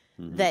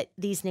 that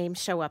these names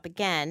show up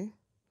again.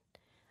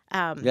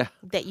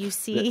 That you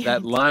see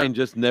that line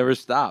just never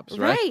stops,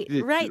 right?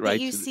 Right. That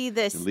you see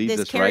this leads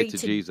this us carried right to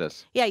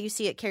Jesus. Yeah, you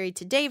see it carried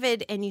to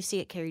David, and you see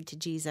it carried to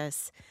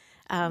Jesus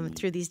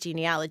through these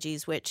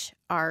genealogies, which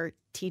are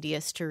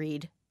tedious to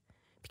read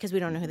because we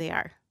don't know who they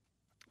are.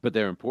 But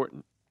they're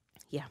important.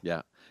 Yeah.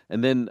 Yeah.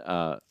 And then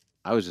I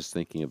was just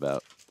thinking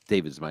about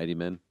David's Mighty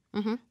Men.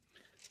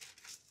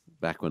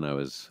 Back when I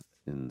was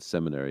in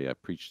seminary, I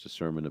preached a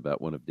sermon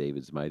about one of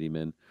David's mighty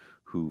men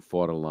who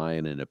fought a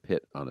lion in a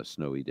pit on a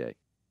snowy day.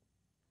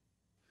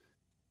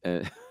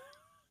 And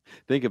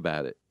think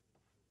about it.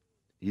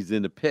 He's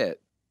in a pit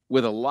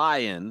with a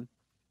lion,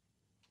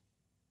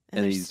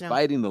 and he's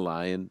fighting the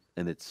lion,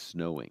 and it's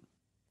snowing.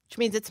 Which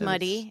means it's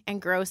muddy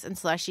and gross and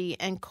slushy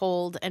and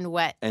cold and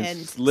wet and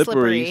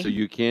slippery, so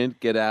you can't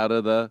get out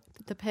of the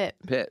pit.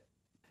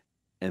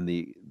 And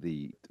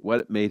the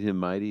what made him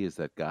mighty is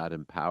that God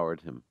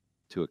empowered him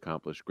to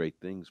accomplish great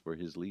things for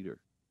his leader.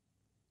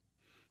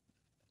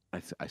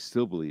 I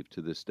still believe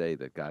to this day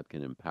that God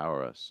can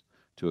empower us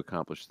to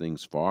accomplish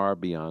things far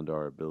beyond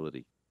our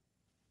ability.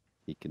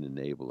 He can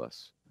enable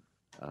us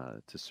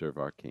to serve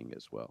our King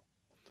as well.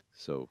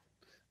 So,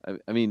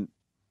 I mean,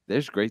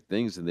 there's great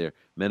things in there.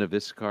 Men of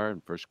Issachar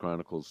in 1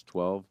 Chronicles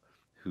 12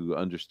 who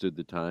understood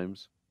the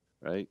times,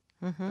 right?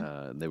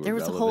 And they were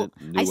relevant.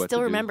 I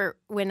still remember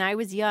when I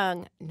was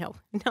young. No,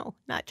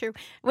 not true.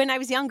 When I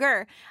was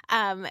younger,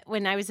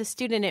 when I was a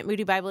student at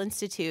Moody Bible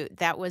Institute,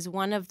 that was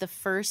one of the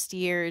first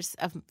years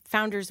of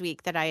Founders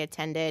Week that I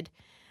attended.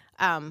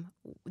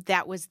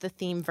 That was the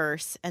theme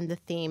verse and the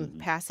theme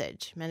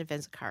passage. Men of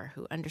Issachar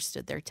who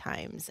understood their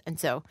times, and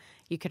so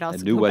you could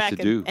also knew what to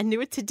do. And knew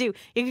what to do.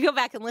 You could go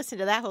back and listen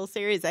to that whole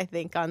series, I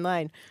think,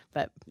 online.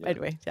 But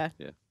anyway, yeah,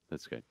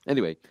 that's great.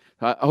 Anyway,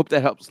 I hope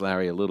that helps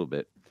Larry a little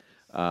bit.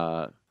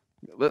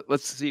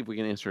 Let's see if we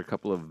can answer a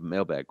couple of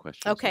mailbag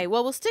questions. Okay,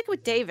 well, we'll stick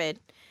with David.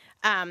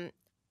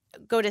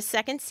 Go to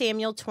 2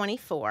 Samuel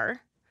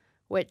 24,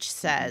 which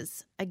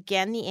says,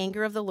 Again, the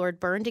anger of the Lord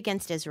burned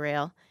against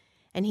Israel,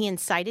 and he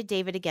incited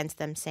David against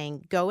them,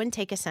 saying, Go and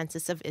take a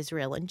census of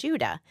Israel and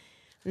Judah.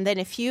 And then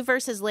a few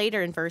verses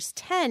later in verse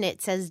 10,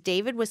 it says,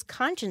 David was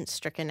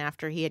conscience-stricken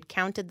after he had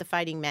counted the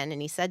fighting men,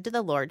 and he said to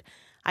the Lord,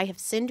 I have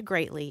sinned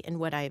greatly in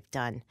what I have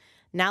done.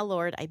 Now,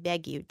 Lord, I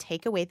beg you,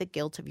 take away the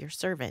guilt of your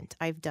servant.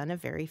 I've done a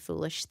very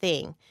foolish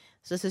thing.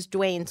 So this is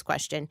Dwayne's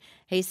question.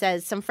 He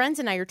says, some friends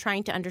and I are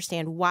trying to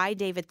understand why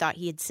David thought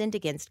he had sinned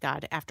against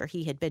God after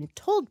he had been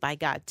told by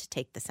God to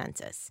take the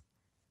census.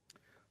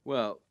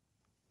 Well,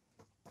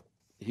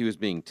 he was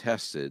being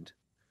tested.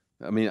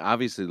 I mean,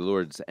 obviously the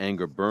Lord's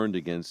anger burned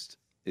against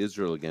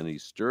Israel again. He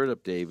stirred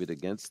up David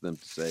against them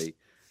to say,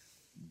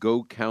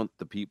 go count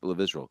the people of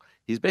Israel.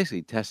 He's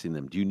basically testing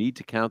them. Do you need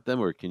to count them,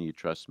 or can you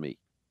trust me?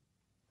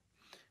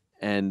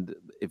 And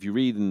if you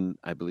read in,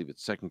 I believe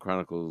it's 2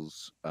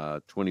 Chronicles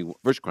 21,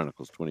 1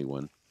 Chronicles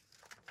 21,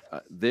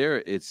 there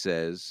it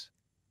says,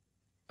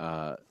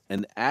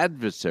 an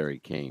adversary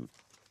came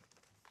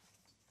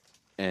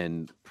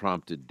and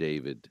prompted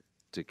David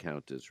to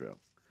count Israel.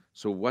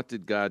 So what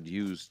did God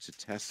use to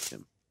test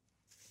him?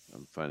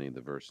 I'm finding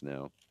the verse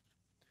now.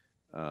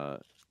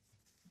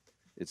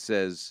 It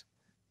says,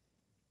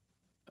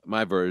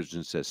 my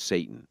version says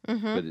Satan,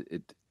 but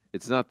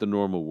it's not the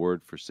normal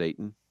word for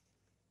Satan.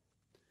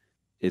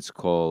 It's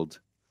called,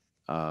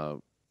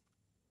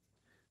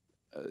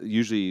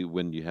 usually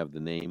when you have the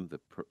name,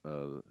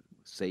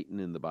 Satan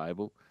in the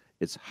Bible,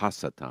 it's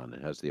Hasatan.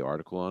 It has the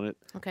article on it.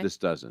 Okay. This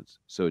doesn't.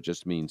 So it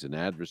just means an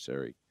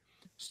adversary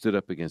stood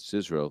up against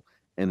Israel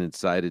and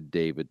incited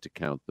David to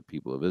count the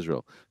people of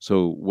Israel.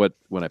 So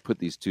when I put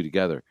these two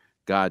together,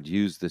 God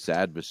used this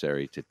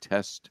adversary to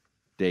test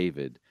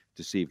David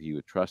to see if he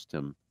would trust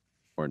him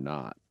or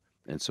not.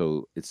 And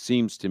so it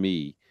seems to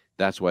me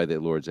that's why the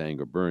Lord's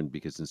anger burned,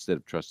 because instead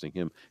of trusting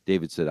him,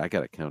 David said, I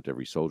got to count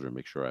every soldier and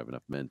make sure I have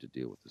enough men to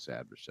deal with this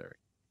adversary.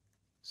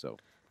 So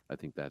I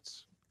think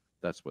that's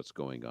what's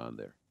going on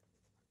there.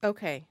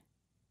 Okay.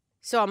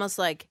 So almost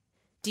like,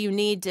 do you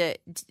need to,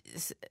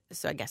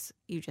 so I guess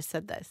you just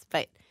said this,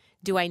 but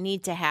do I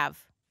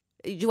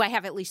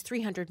have at least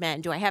 300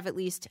 men? Do I have at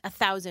least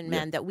 1,000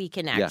 men that we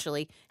can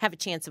actually have a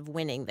chance of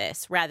winning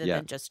this rather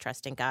than just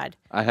trusting God?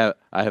 I have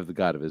the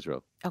God of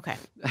Israel. Okay.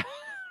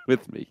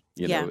 With me.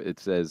 You know, it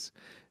says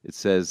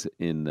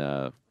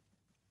in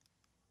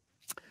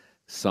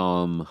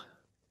Psalm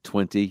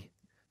 20,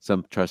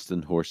 some trust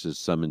in horses,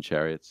 some in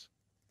chariots.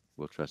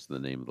 We'll trust in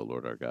the name of the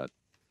Lord our God.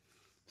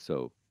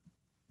 So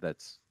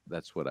that's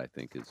what I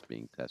think is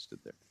being tested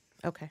there.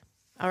 Okay.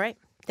 All right.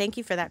 Thank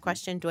you for that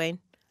question, Dwayne.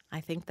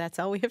 I think that's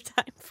all we have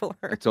time for.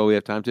 That's all we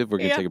have time to. We're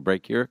going to take a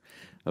break here.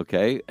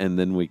 Okay. And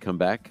then we come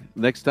back.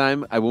 Next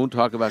time, I won't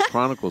talk about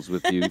Chronicles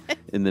with you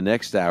in the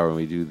next hour when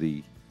we do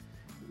the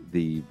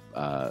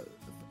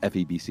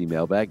FEBC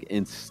mailbag.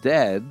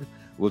 Instead,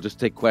 we'll just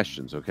take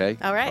questions, okay?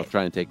 All right. I'll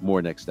try and take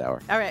more next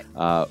hour. All right.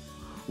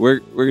 We're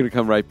going to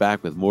come right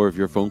back with more of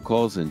your phone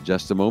calls in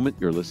just a moment.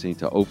 You're listening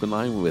to Open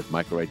Line with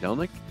Michael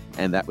Rydelnik,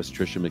 and that was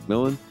Tricia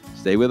McMillan.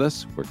 Stay with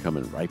us. We're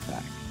coming right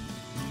back.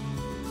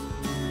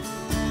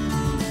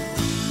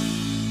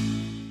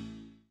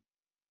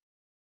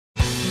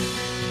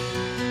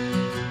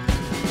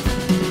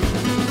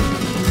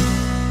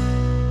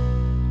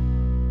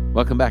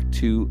 Welcome back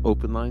to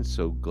Open Line.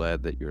 So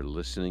glad that you're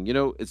listening. You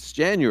know, it's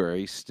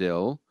January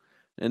still,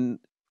 and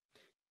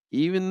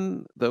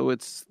even though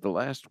it's the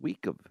last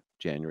week of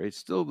January, it's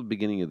still the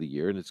beginning of the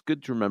year, and it's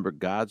good to remember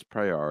God's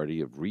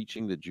priority of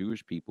reaching the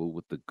Jewish people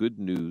with the good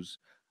news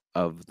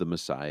of the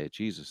Messiah,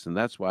 Jesus. And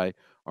that's why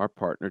our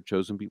partner,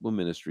 Chosen People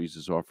Ministries,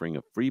 is offering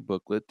a free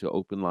booklet to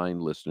Open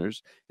Line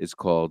listeners. It's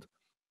called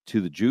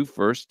To the Jew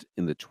First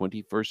in the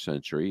 21st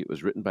Century. It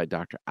was written by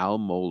Dr. Al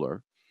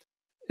Mohler.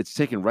 It's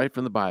taken right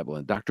from the Bible,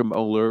 and Dr.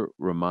 Mohler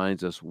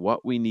reminds us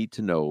what we need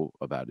to know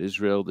about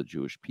Israel, the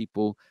Jewish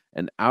people,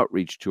 and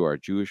outreach to our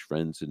Jewish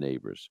friends and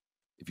neighbors.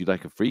 If you'd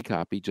like a free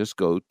copy, just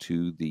go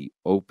to the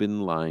Open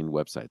Line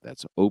website.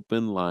 That's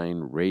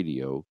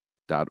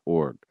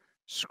openlineradio.org.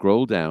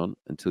 Scroll down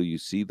until you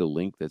see the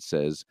link that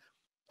says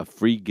a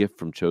free gift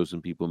from Chosen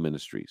People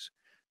Ministries.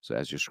 So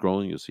as you're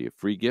scrolling, you'll see a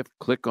free gift.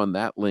 Click on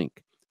that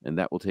link, and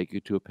that will take you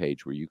to a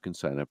page where you can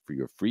sign up for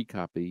your free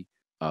copy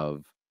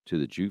of To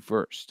the Jew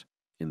First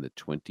in the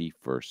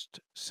 21st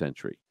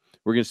Century.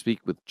 We're going to speak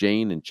with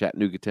Jane in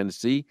Chattanooga,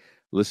 Tennessee,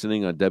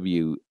 listening on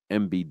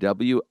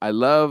WMBW. I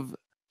love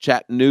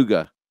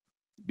Chattanooga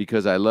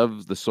because I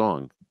love the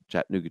song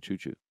Chattanooga Choo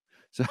Choo.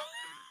 So,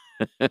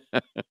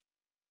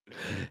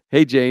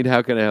 hey, Jane,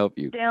 how can I help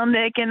you?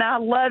 Nick, and I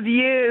love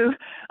you.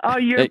 Oh,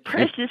 you're a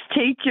precious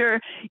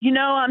teacher. You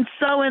know, I'm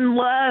so in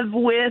love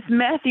with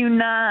Matthew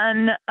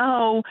 9.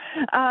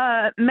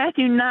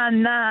 Matthew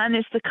 9:9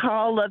 is the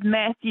call of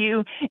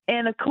Matthew.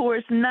 And, of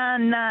course,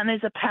 9:9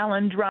 is a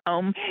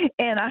palindrome.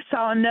 And I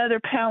saw another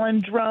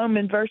palindrome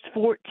in verse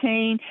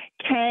 14,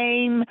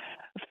 came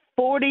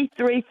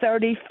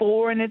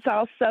 43:34, and it's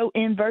also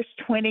in verse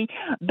 20.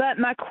 But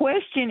my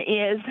question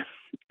is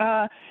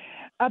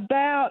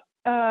about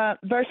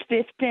verse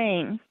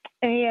 15.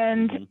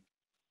 And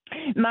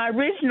my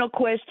original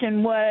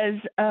question was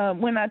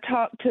when I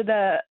talked to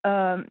the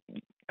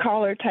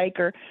caller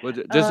taker. Well,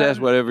 just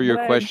ask whatever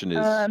your question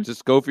is.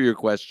 Just go for your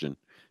question.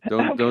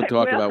 Don't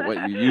talk about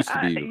what you used to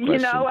be. Your question. You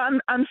know,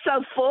 I'm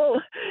so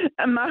full.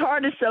 My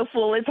heart is so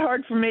full. It's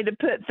hard for me to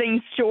put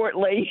things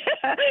shortly.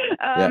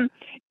 Does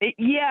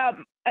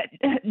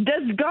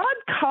God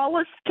call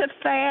us to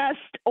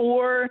fast,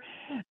 or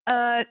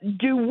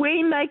do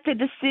we make the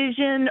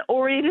decision,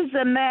 or it is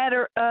a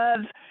matter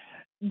of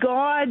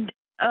God?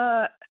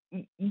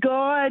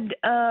 God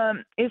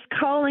is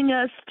calling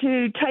us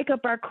to take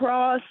up our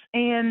cross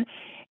and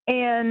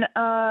believe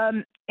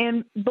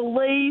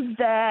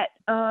that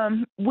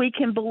we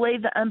can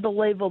believe the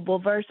unbelievable.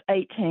 Verse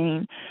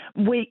 18,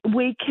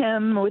 we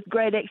come with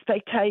great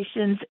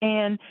expectations,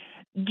 and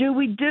do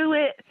we do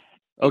it?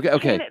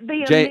 Okay.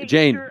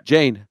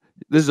 Jane,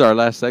 this is our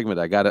last segment.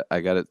 I got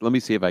it. Let me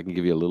see if I can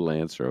give you a little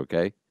answer.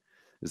 Okay,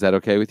 is that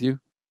okay with you?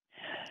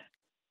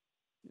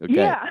 Okay.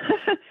 Yeah.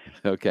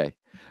 Okay.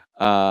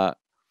 I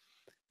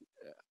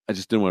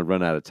just didn't want to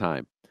run out of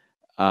time.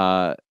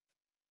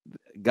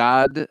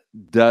 God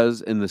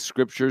does, in the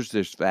scriptures,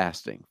 there's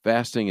fasting.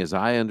 Fasting, as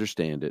I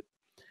understand it,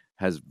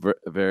 has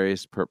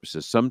various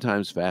purposes.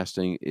 Sometimes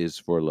fasting is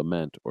for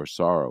lament or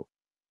sorrow.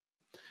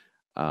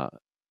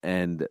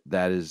 And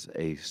that is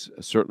a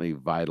certainly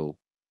vital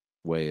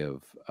way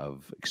of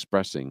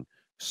expressing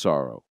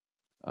sorrow.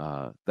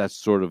 That's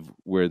sort of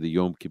where the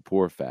Yom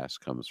Kippur fast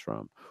comes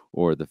from,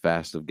 or the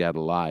fast of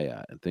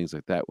Gedaliah and things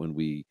like that. When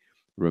we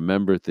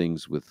remember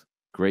things with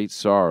great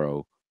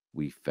sorrow,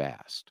 we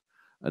fast.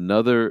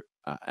 Another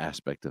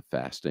aspect of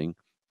fasting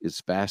is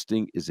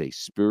a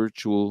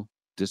spiritual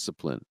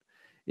discipline.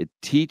 It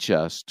teaches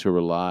us to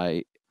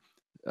rely.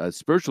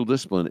 Spiritual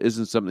discipline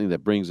isn't something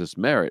that brings us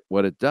merit.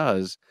 What it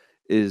does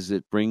is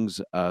it brings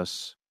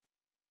us,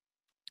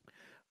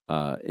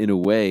 in a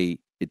way,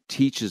 it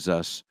teaches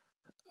us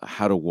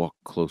how to walk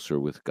closer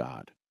with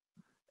God.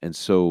 And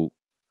so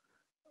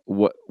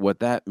what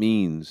that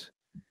means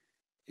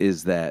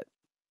is that,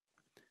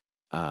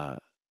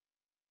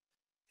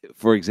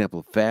 for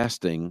example,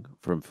 fasting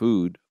from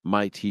food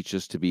might teach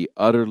us to be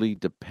utterly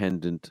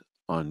dependent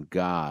on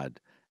God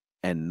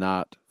and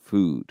not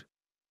food,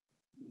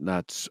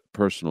 not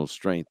personal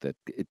strength. That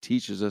it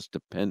teaches us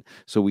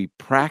so we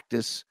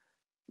practice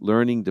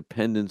learning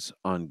dependence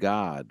on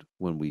God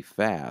when we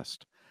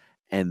fast.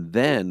 And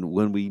then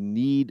when we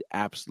need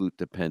absolute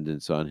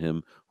dependence on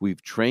Him,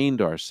 we've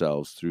trained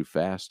ourselves through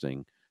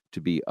fasting to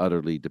be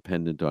utterly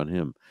dependent on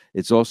Him.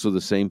 It's also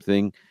the same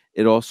thing.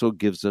 It also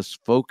gives us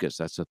focus.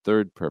 That's a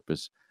third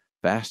purpose.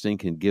 Fasting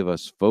can give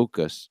us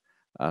focus.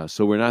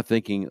 So we're not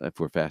thinking, if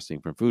we're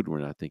fasting from food, we're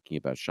not thinking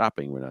about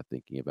shopping. We're not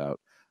thinking about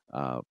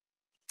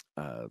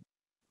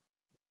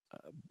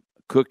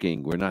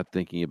cooking. We're not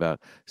thinking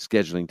about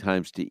scheduling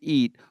times to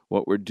eat.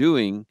 What we're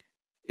doing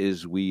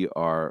is we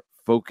are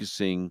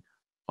focusing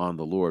on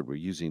the Lord. We're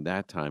using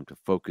that time to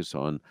focus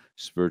on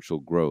spiritual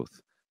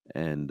growth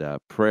and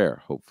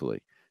prayer,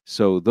 hopefully.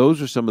 So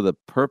those are some of the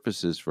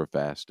purposes for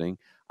fasting.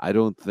 I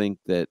don't think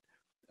that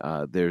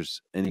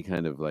there's any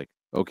kind of like,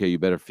 okay, you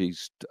better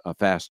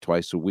fast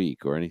twice a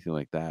week or anything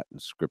like that in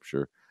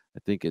Scripture. I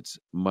think it's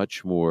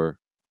much more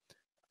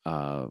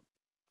a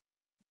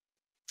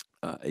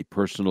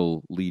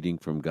personal leading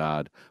from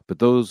God. But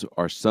those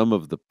are some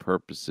of the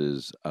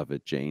purposes of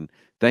it, Jane.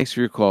 Thanks for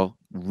your call.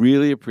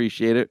 Really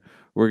appreciate it.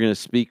 We're going to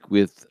speak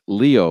with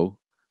Leo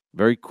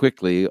very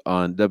quickly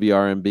on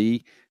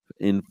WRMB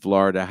in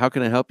Florida. How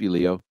can I help you,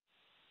 Leo?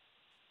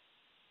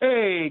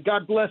 Hey,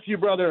 God bless you,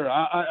 brother.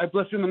 I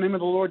bless you in the name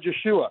of the Lord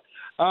Yeshua.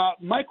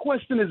 My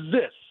question is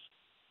this.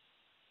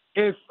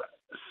 If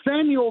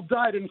Samuel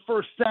died in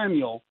 1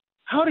 Samuel,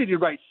 how did he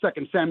write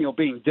 2 Samuel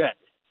being dead?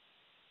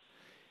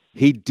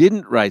 He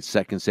didn't write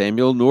 2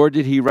 Samuel, nor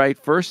did he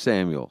write 1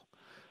 Samuel.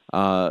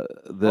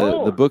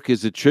 The book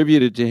is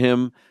attributed to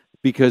him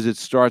because it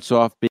starts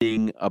off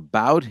being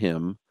about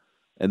him,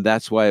 and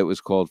that's why it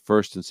was called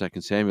 1 and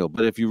 2 Samuel.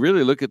 But if you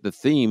really look at the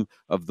theme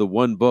of the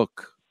one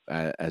book,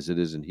 as it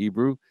is in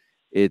Hebrew,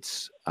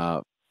 it's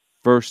 1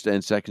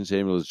 and 2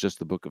 Samuel is just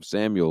the book of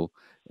Samuel,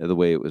 the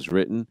way it was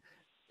written.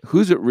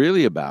 Who's it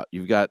really about?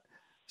 You've got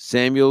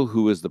Samuel,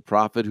 who is the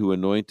prophet who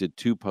anointed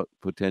two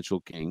potential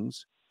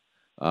kings.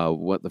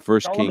 What the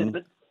first king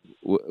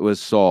was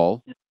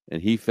Saul,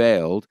 and he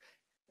failed.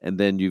 And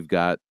then you've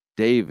got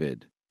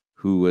David,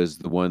 who was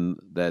the one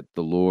that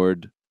the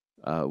Lord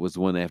was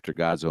the one after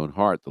God's own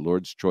heart, the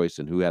Lord's choice,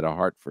 and who had a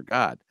heart for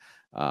God.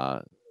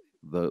 The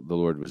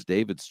Lord was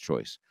David's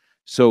choice.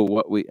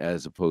 So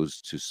as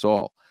opposed to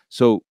Saul.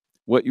 So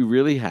what you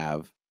really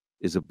have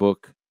is a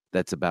book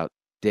that's about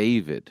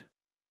David.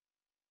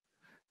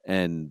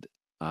 And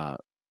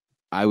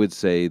I would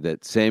say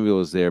that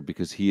Samuel is there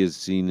because he is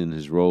seen in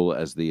his role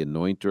as the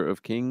anointer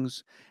of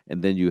kings.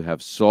 And then you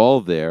have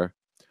Saul there,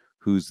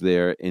 who's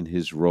there in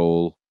his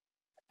role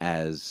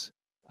as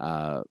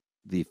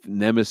the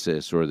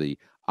nemesis or the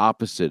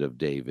opposite of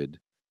David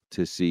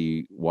to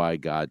see why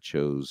God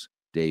chose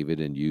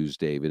David and used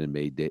David and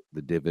made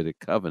the Davidic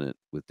covenant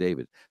with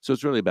David. So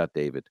it's really about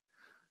David.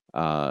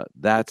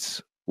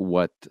 That's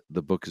what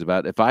the book is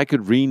about. If I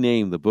could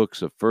rename the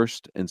books of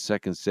 1st and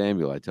 2nd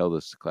Samuel, I tell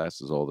this to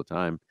classes all the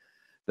time,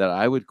 that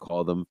I would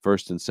call them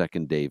 1st and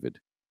 2nd David,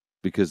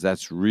 because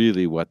that's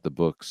really what the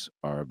books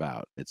are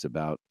about. It's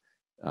about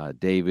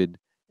David,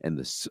 and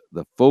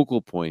the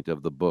focal point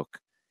of the book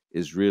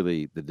is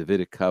really the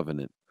Davidic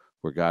covenant,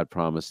 where God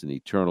promised an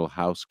eternal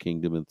house,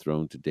 kingdom, and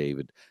throne to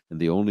David, and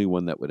the only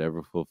one that would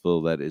ever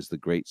fulfill that is the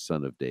great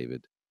son of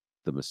David,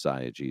 the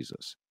Messiah,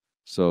 Jesus.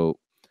 So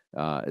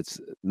it's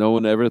no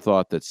one ever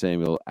thought that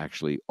Samuel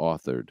actually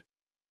authored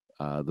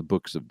the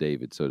books of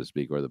David, so to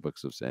speak, or the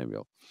books of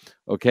Samuel.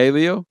 Okay,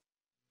 Leo?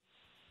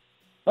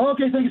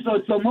 Okay, thank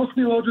you. So most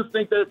theologians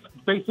think that it's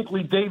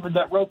basically David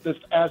that wrote this,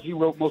 as he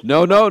wrote most.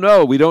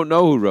 No. We don't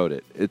know who wrote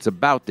it. It's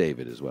about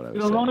David, is what I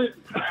was saying. You don't know it?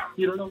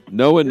 You don't know?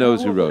 No one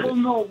knows who wrote it.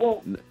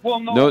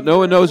 No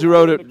one knows who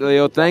wrote it,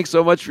 Leo. Thanks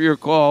so much for your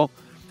call.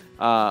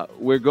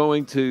 We're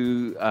going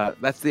to,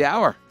 that's the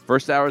hour.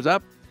 First hour's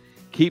up.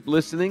 Keep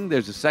listening.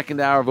 There's a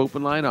second hour of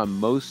Open Line on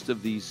most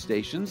of these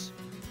stations.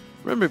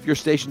 Remember, if your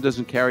station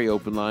doesn't carry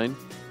Open Line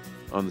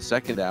on the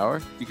second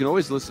hour, you can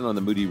always listen on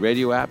the Moody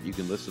Radio app. You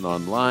can listen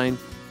online.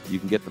 You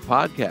can get the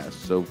podcast.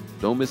 So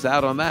don't miss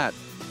out on that.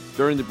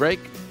 During the break,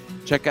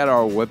 check out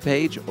our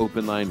webpage,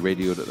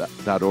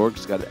 openlineradio.org.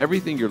 It's got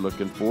everything you're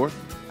looking for: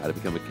 how to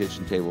become a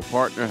kitchen table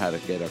partner, how to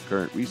get our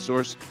current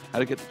resource, how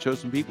to get the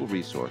Chosen People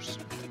resource.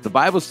 The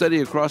Bible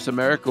study across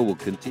America will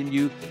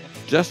continue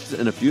just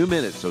in a few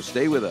minutes, so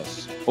stay with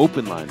us.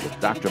 Open Line with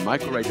Dr.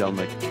 Michael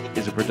Rydelnik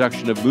is a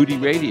production of Moody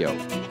Radio,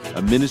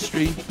 a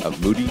ministry of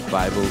Moody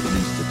Bible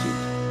Institute.